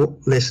that all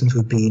lessons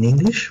would be in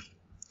English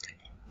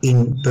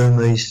in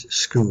Burmese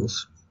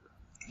schools.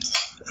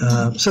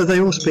 So they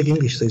all speak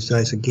English these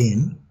days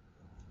again.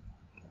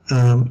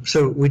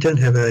 So we don't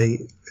have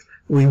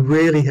we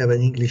rarely have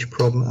an English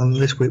problem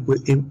unless when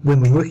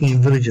we're working in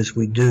villages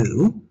we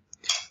do,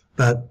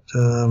 but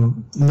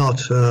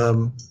not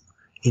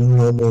in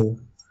normal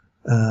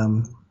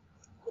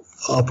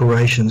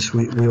operations.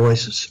 We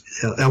always,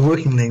 our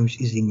working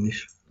language is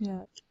English.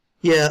 Yeah.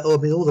 Yeah, I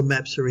mean, all the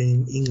maps are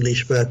in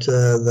English, but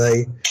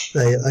they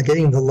are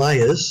getting the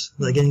layers,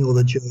 they're getting all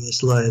the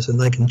GIS layers, and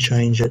they can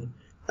change it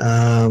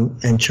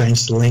and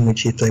change the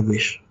language if they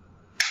wish.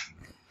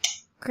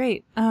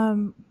 Great.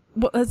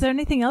 Is there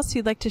anything else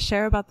you'd like to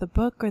share about the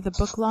book or the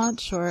book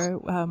launch or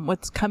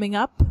what's coming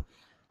up?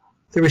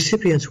 The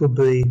recipients will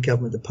be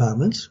government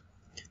departments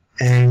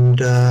and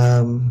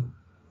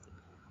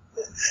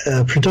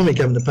predominantly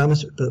government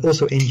departments, but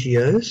also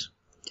NGOs.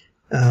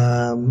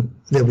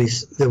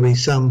 There'll be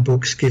some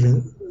books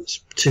given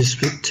to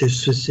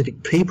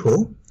specific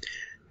people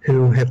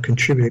who have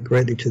contributed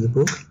greatly to the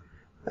book.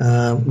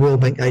 World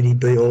Bank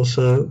ADB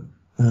also.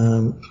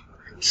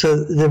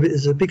 So there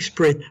is a big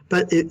spread,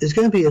 but it's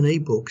going to be an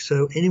e-book,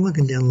 so anyone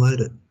can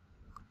download it.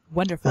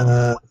 Wonderful.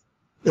 I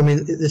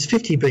mean, there's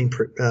 50 being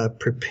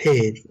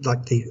prepared,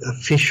 like the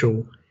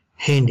official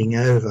handing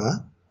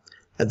over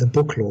at the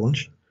book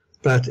launch,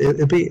 but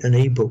it'll be an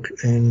e-book,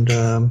 and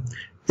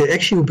there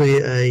actually will be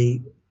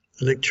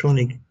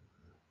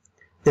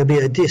there'll be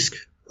a disc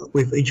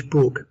with each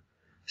book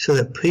so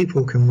that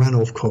people can run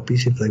off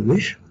copies if they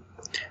wish,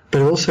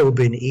 but it also will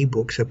be an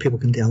e-book so people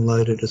can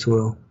download it as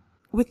well.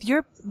 With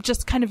your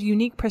just kind of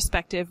unique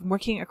perspective,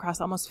 working across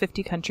almost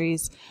 50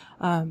 countries,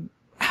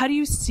 how do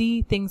you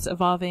see things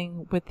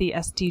evolving with the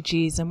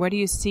SDGs, and where do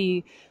you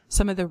see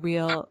some of the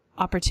real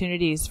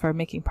opportunities for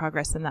making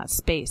progress in that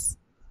space?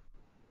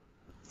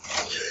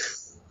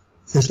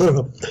 There's there are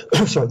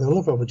a lot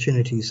of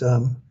opportunities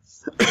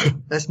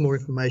as more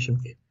information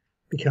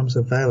becomes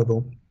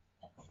available.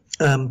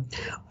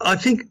 I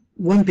think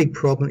one big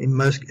problem in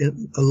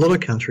a lot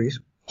of countries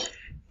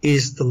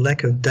is the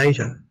lack of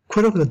data.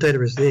 Quite often the data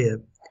is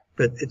there,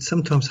 but it's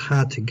sometimes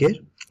hard to get.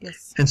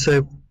 Yes. And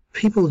so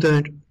people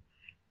don't,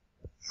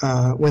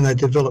 when they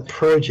develop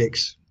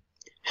projects,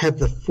 have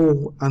the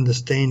full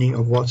understanding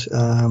of what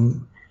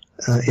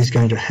is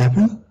going to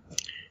happen.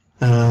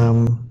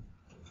 I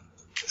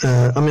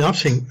mean, I've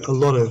seen a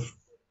lot of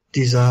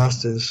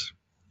disasters,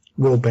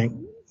 World Bank,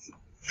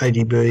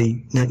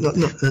 ADB,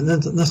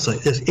 not say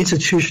there's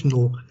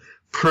institutional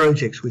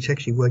projects which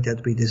actually worked out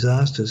to be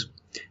disasters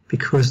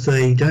because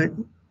they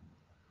don't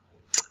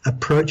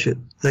approach it.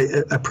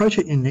 They approach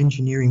it in an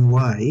engineering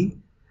way,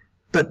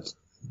 but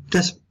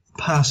that's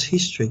past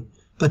history.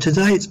 But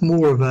today it's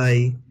more of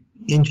a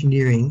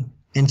engineering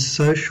and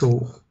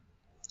social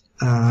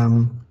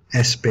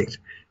aspect.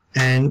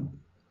 And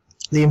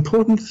the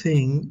important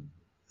thing,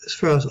 as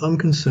far as I'm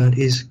concerned,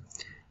 is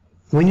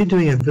when you're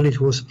doing a village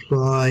water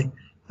supply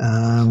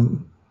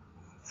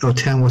or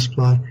town water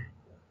supply,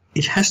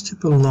 it has to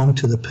belong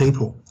to the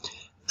people.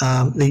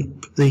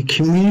 The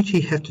community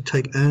have to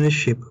take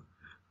ownership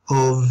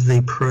of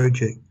the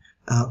project.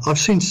 I've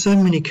seen so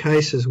many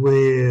cases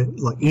where,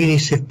 like,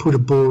 UNICEF put a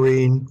bore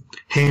in,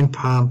 hand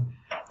pump,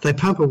 they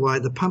pump away,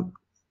 the pump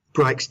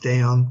breaks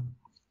down.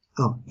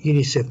 Oh,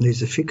 UNICEF needs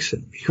to fix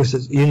it because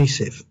it's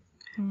UNICEF.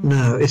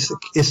 No, it's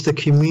the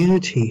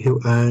community who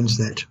owns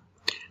that.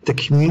 The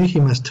community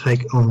must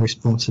take on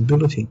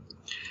responsibility.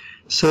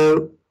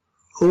 So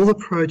all the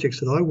projects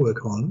that I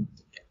work on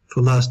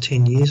for the last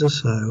 10 years or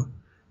so,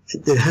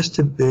 there has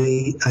to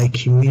be a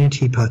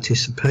community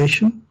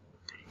participation.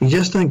 You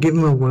just don't give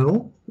them a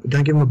well,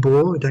 don't give them a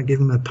bore, don't give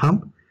them a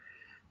pump.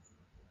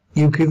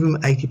 You give them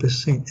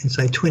 80% and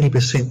say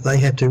 20% they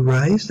have to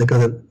raise. They've got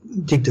to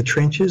dig the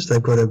trenches.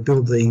 They've got to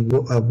build the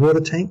water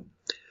tank.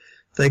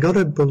 They've got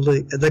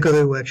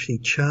to actually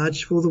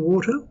charge for the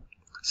water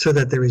so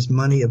that there is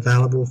money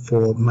available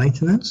for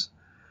maintenance,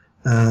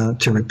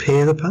 to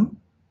repair the pump.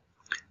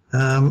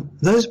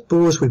 Those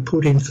bores we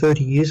put in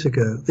 30 years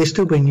ago, they're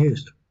still being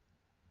used.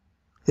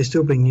 They're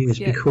still being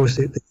used because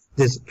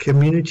there's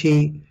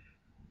community.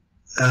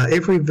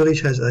 Every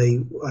village has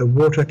a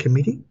water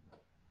committee,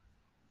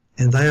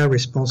 and they are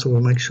responsible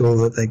to make sure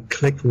that they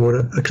collect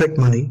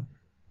money,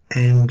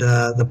 and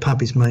the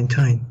pump is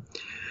maintained.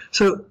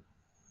 So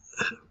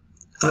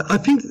I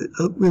think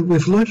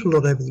we've learnt a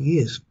lot over the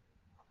years,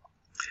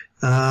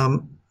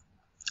 and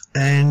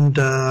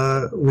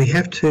we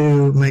have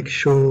to make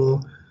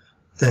sure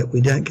that we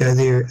don't go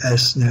there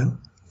as, no,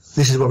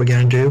 this is what we're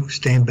going to do,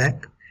 stand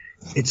back.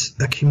 It's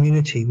a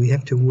community. We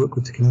have to work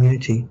with the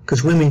community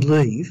because when we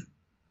leave,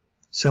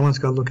 someone's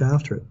got to look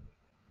after it.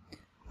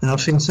 And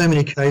I've seen so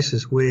many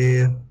cases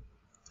where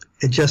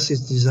it just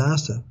is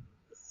disaster.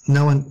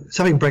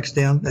 Something breaks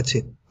down, that's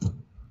it.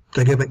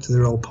 They go back to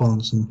their old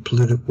ponds and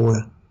polluted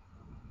water.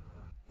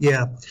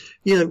 Yeah,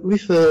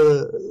 with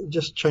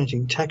just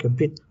changing tack a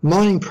bit,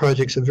 mining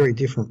projects are very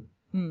different.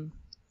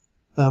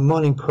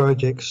 Mining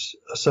projects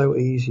are so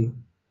easy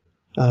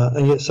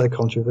and yet so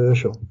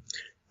controversial.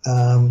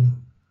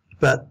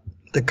 But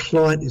the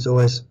client is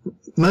always,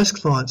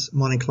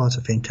 mining clients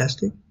are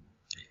fantastic.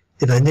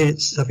 If they need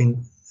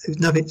something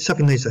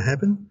needs to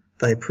happen,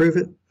 they approve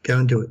it, go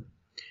and do it.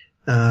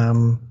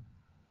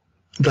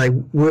 they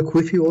work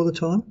with you all the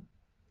time.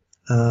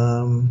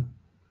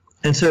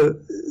 And so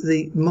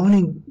the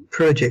mining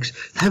projects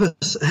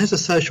has a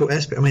social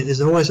aspect. I mean,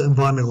 there's always an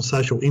environmental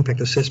social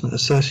impact assessment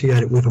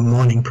associated with a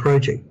mining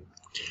project.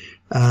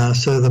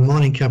 So the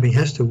mining company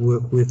has to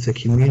work with the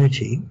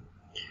community.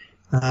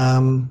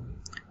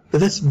 But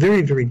that's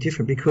very, very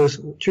different, because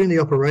during the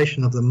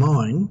operation of the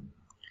mine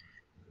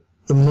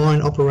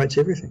operates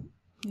everything.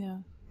 Yeah.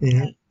 You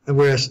know?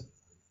 Whereas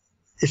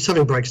if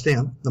something breaks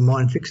down, the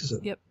mine fixes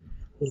it. Yep.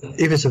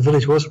 If it's a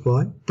village water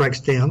supply,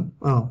 breaks down,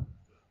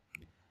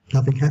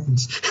 nothing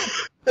happens.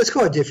 It's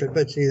quite different,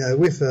 but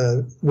with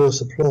water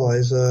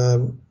supplies,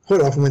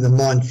 quite often when the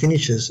mine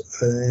finishes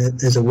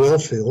as a well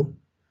field,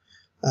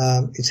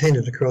 it's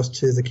handed across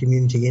to the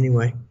community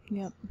anyway.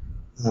 Yep.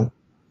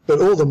 But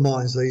all the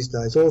mines these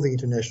days, all the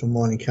international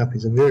mining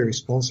companies are very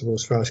responsible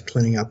as far as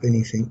cleaning up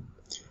anything,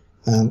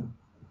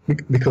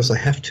 because they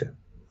have to.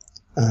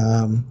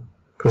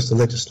 Because the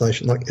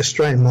legislation, like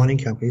Australian mining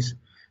companies,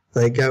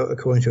 they go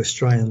according to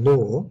Australian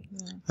law.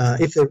 Yeah.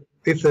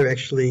 If they're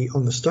actually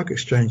on the stock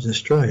exchange in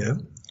Australia,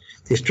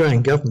 the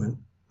Australian government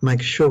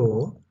makes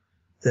sure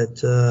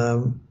that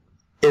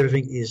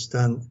everything is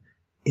done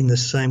in the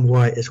same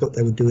way as what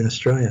they would do in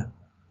Australia.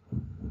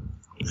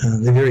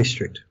 They're very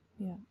strict.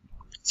 Yeah.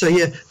 So,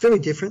 yeah, very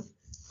different.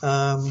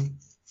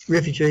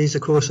 Refugees,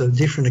 of course, are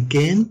different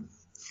again,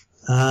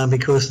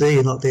 because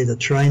you're not there to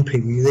train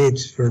people. You're there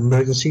for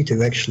emergency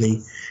to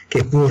actually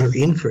get water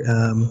in for,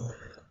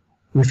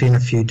 within a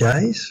few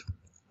days,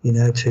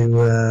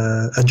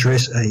 to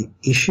address a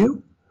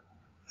issue,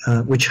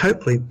 which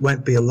hopefully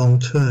won't be a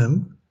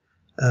long-term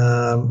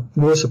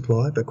water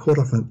supply, but quite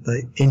often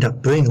they end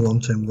up being a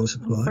long-term water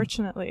supply.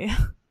 Unfortunately.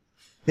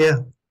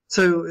 Yeah.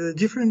 So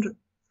different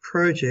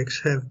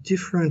projects have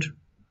different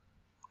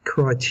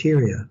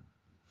criteria.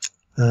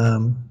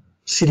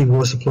 City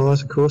water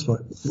supplies, of course,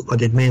 like I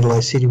did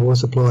Mandalay City Water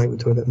Supply, we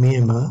talked about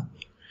Myanmar.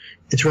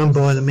 It's run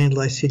by the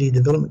Mandalay City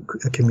Development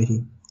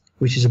Committee,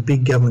 which is a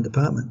big government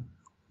department.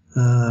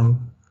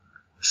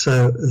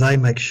 So they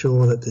make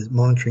sure that there's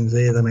monitoring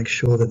there, they make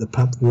sure that the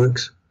pump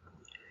works.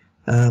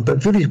 But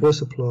village water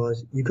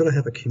supplies, you've got to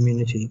have a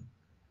community.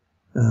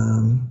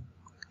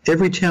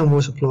 Every town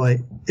water supply,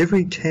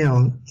 every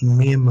town in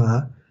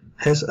Myanmar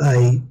has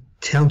a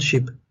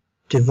township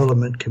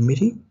development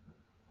committee,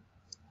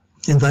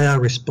 and they are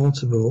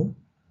responsible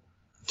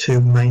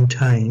to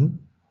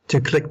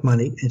collect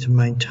money and to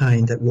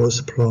maintain that water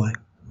supply.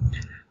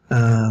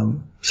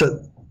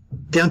 So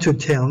down to a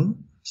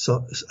town,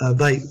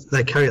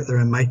 they carry out their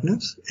own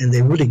maintenance, and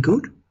they're really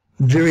good,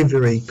 very,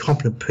 very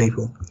competent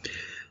people.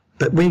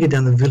 But when you get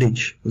down the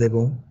village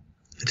level,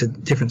 it's a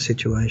different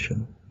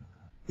situation.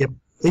 Yep.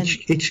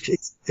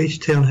 Each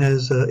town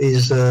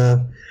is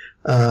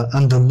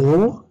under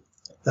law.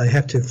 They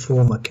have to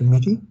form a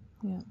committee.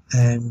 Yeah.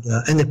 And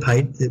they're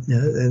paid.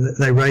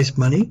 They raise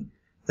money.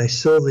 They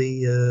sell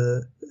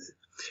the.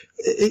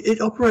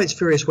 It operates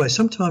various ways.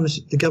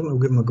 Sometimes the government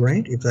will give them a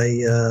grant if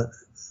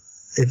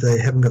they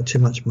haven't got too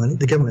much money.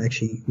 The government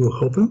actually will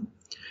help them,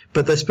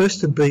 but they're supposed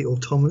to be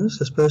autonomous.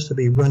 They're supposed to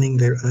be running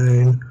their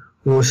own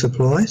water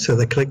supply. So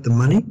they collect the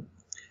money.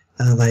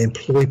 They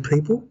employ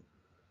people.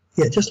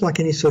 Yeah, just like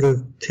any sort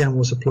of town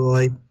water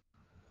supply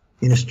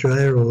in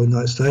Australia or the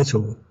United States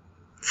or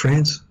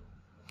France.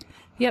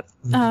 Yep.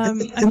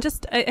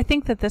 I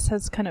think that this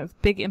has kind of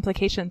big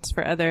implications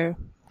for other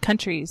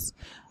countries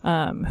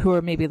who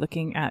are maybe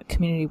looking at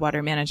community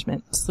water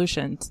management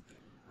solutions.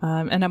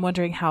 And I'm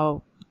wondering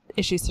how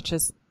issues such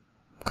as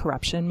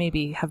corruption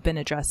maybe have been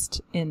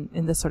addressed in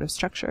this sort of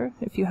structure,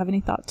 if you have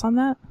any thoughts on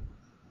that.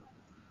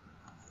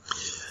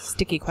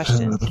 Sticky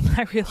question,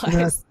 I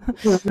realize.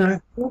 No,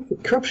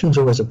 corruption's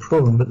always a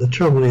problem, but the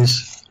trouble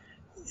is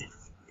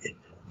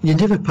you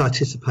never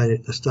participate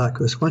at the start,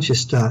 because once you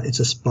start, it's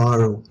a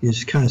spiral. You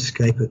just can't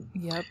escape it.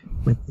 Yep.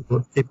 When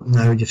people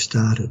know you've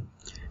started.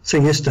 So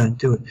you just don't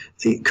do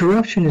it.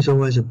 Corruption is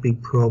always a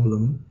big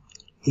problem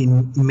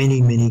in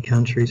many, many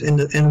countries,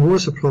 and water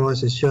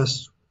supplies is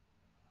just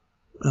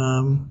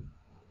one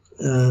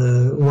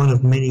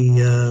of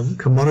many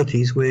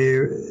commodities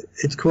where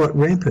it's quite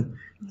rampant.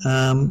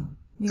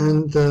 Yeah.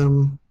 And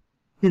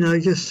you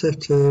just have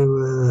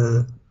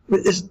to.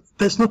 But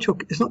it's not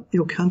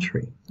your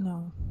country.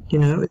 No.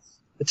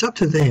 It's up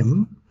to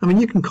them. I mean,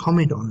 you can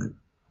comment on it,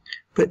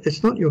 but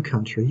it's not your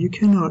country. You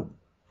cannot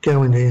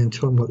go in there and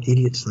tell them what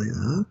idiots they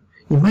are.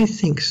 You may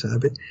think so,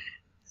 but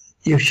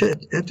you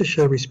have to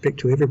show respect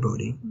to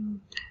everybody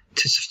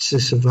to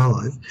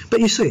survive. But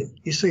you see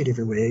it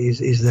everywhere.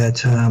 Is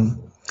that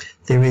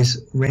there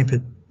is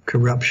rampant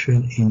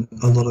corruption in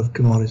a lot of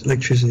commodities: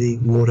 electricity,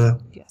 water,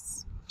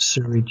 yes,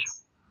 sewage.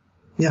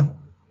 Yeah.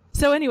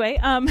 So anyway,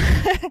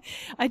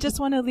 I just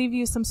want to leave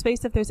you some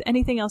space if there's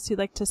anything else you'd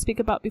like to speak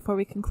about before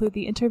we conclude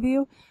the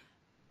interview.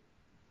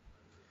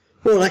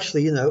 Well,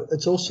 actually,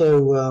 it's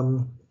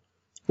also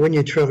when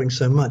you're traveling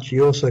so much,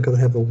 you also got to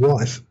have a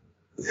wife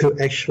who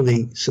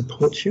actually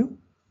supports you.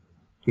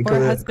 Or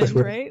a husband,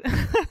 right?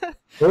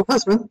 Or a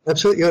husband,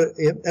 absolutely,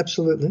 yeah,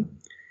 absolutely.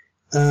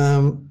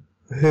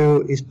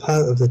 Who is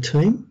part of the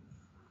team.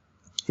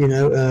 You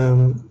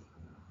know,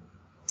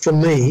 for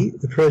me,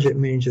 the project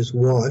manager's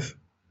wife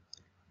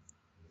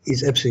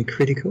is absolutely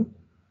critical.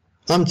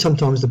 I'm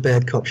sometimes the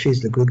bad cop,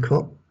 she's the good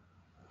cop.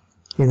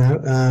 You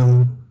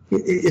know,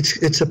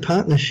 it's a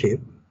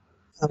partnership.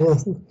 Well,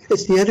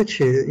 it's the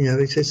attitude, you know,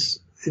 it's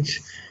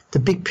the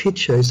big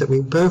picture is that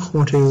we both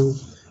want to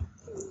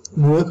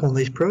work on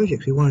these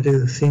projects. We want to do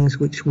the things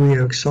which we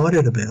are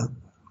excited about.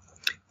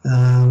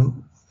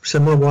 So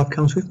my wife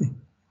comes with me.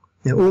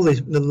 Now, all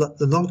these, the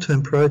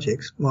long-term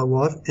projects, my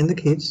wife and the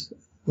kids,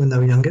 when they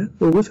were younger,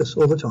 were with us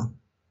all the time.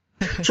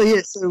 So,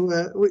 yeah,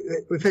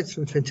 we've had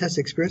some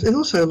fantastic experience and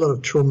also a lot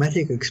of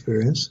traumatic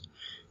experience.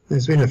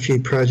 There's been a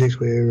few projects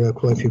where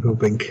quite a few people have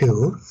been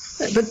killed,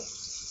 but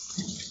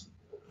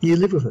you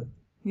live with it.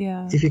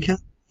 Yeah. If you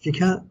can't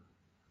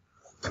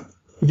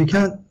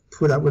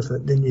put up with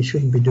it, then you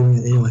shouldn't be doing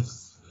it anyway.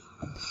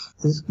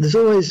 There's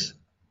always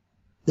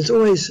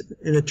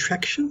an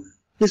attraction.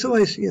 There's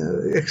always, you know,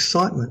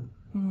 excitement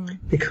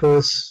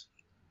because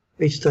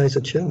each day is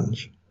a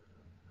challenge.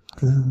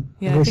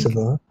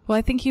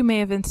 I think you may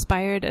have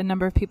inspired a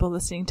number of people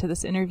listening to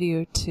this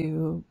interview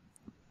to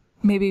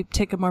maybe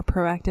take a more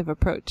proactive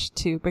approach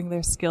to bring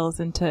their skills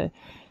into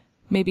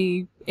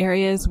maybe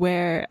areas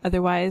where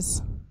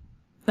otherwise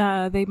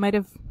they might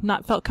have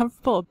not felt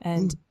comfortable,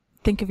 and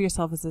think of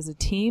yourself as a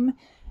team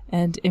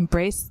and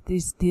embrace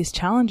these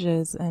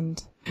challenges.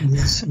 And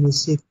yes.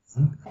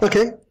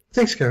 Okay.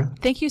 Thanks, Karen.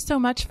 Thank you so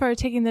much for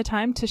taking the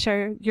time to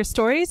share your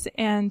stories,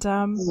 and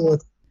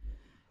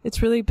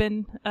it's really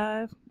been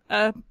a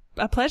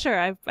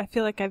pleasure. I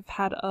feel like I've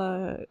had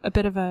a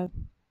bit of a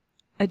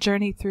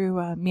journey through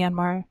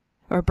Myanmar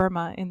or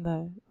Burma in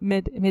the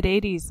mid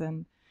 80s,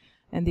 and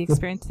the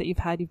experience that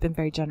you've been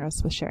very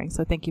generous with sharing.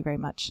 So thank you very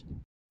much.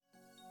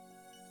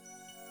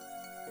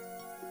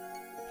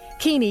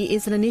 Kini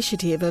is an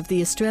initiative of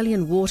the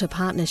Australian Water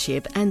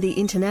Partnership and the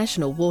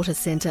International Water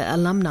Centre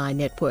Alumni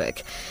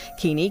Network.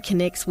 Kini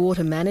connects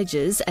water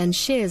managers and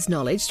shares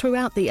knowledge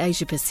throughout the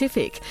Asia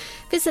Pacific.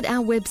 Visit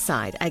our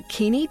website at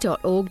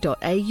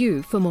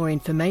kini.org.au for more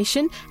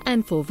information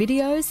and for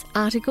videos,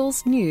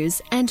 articles,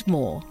 news and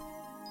more.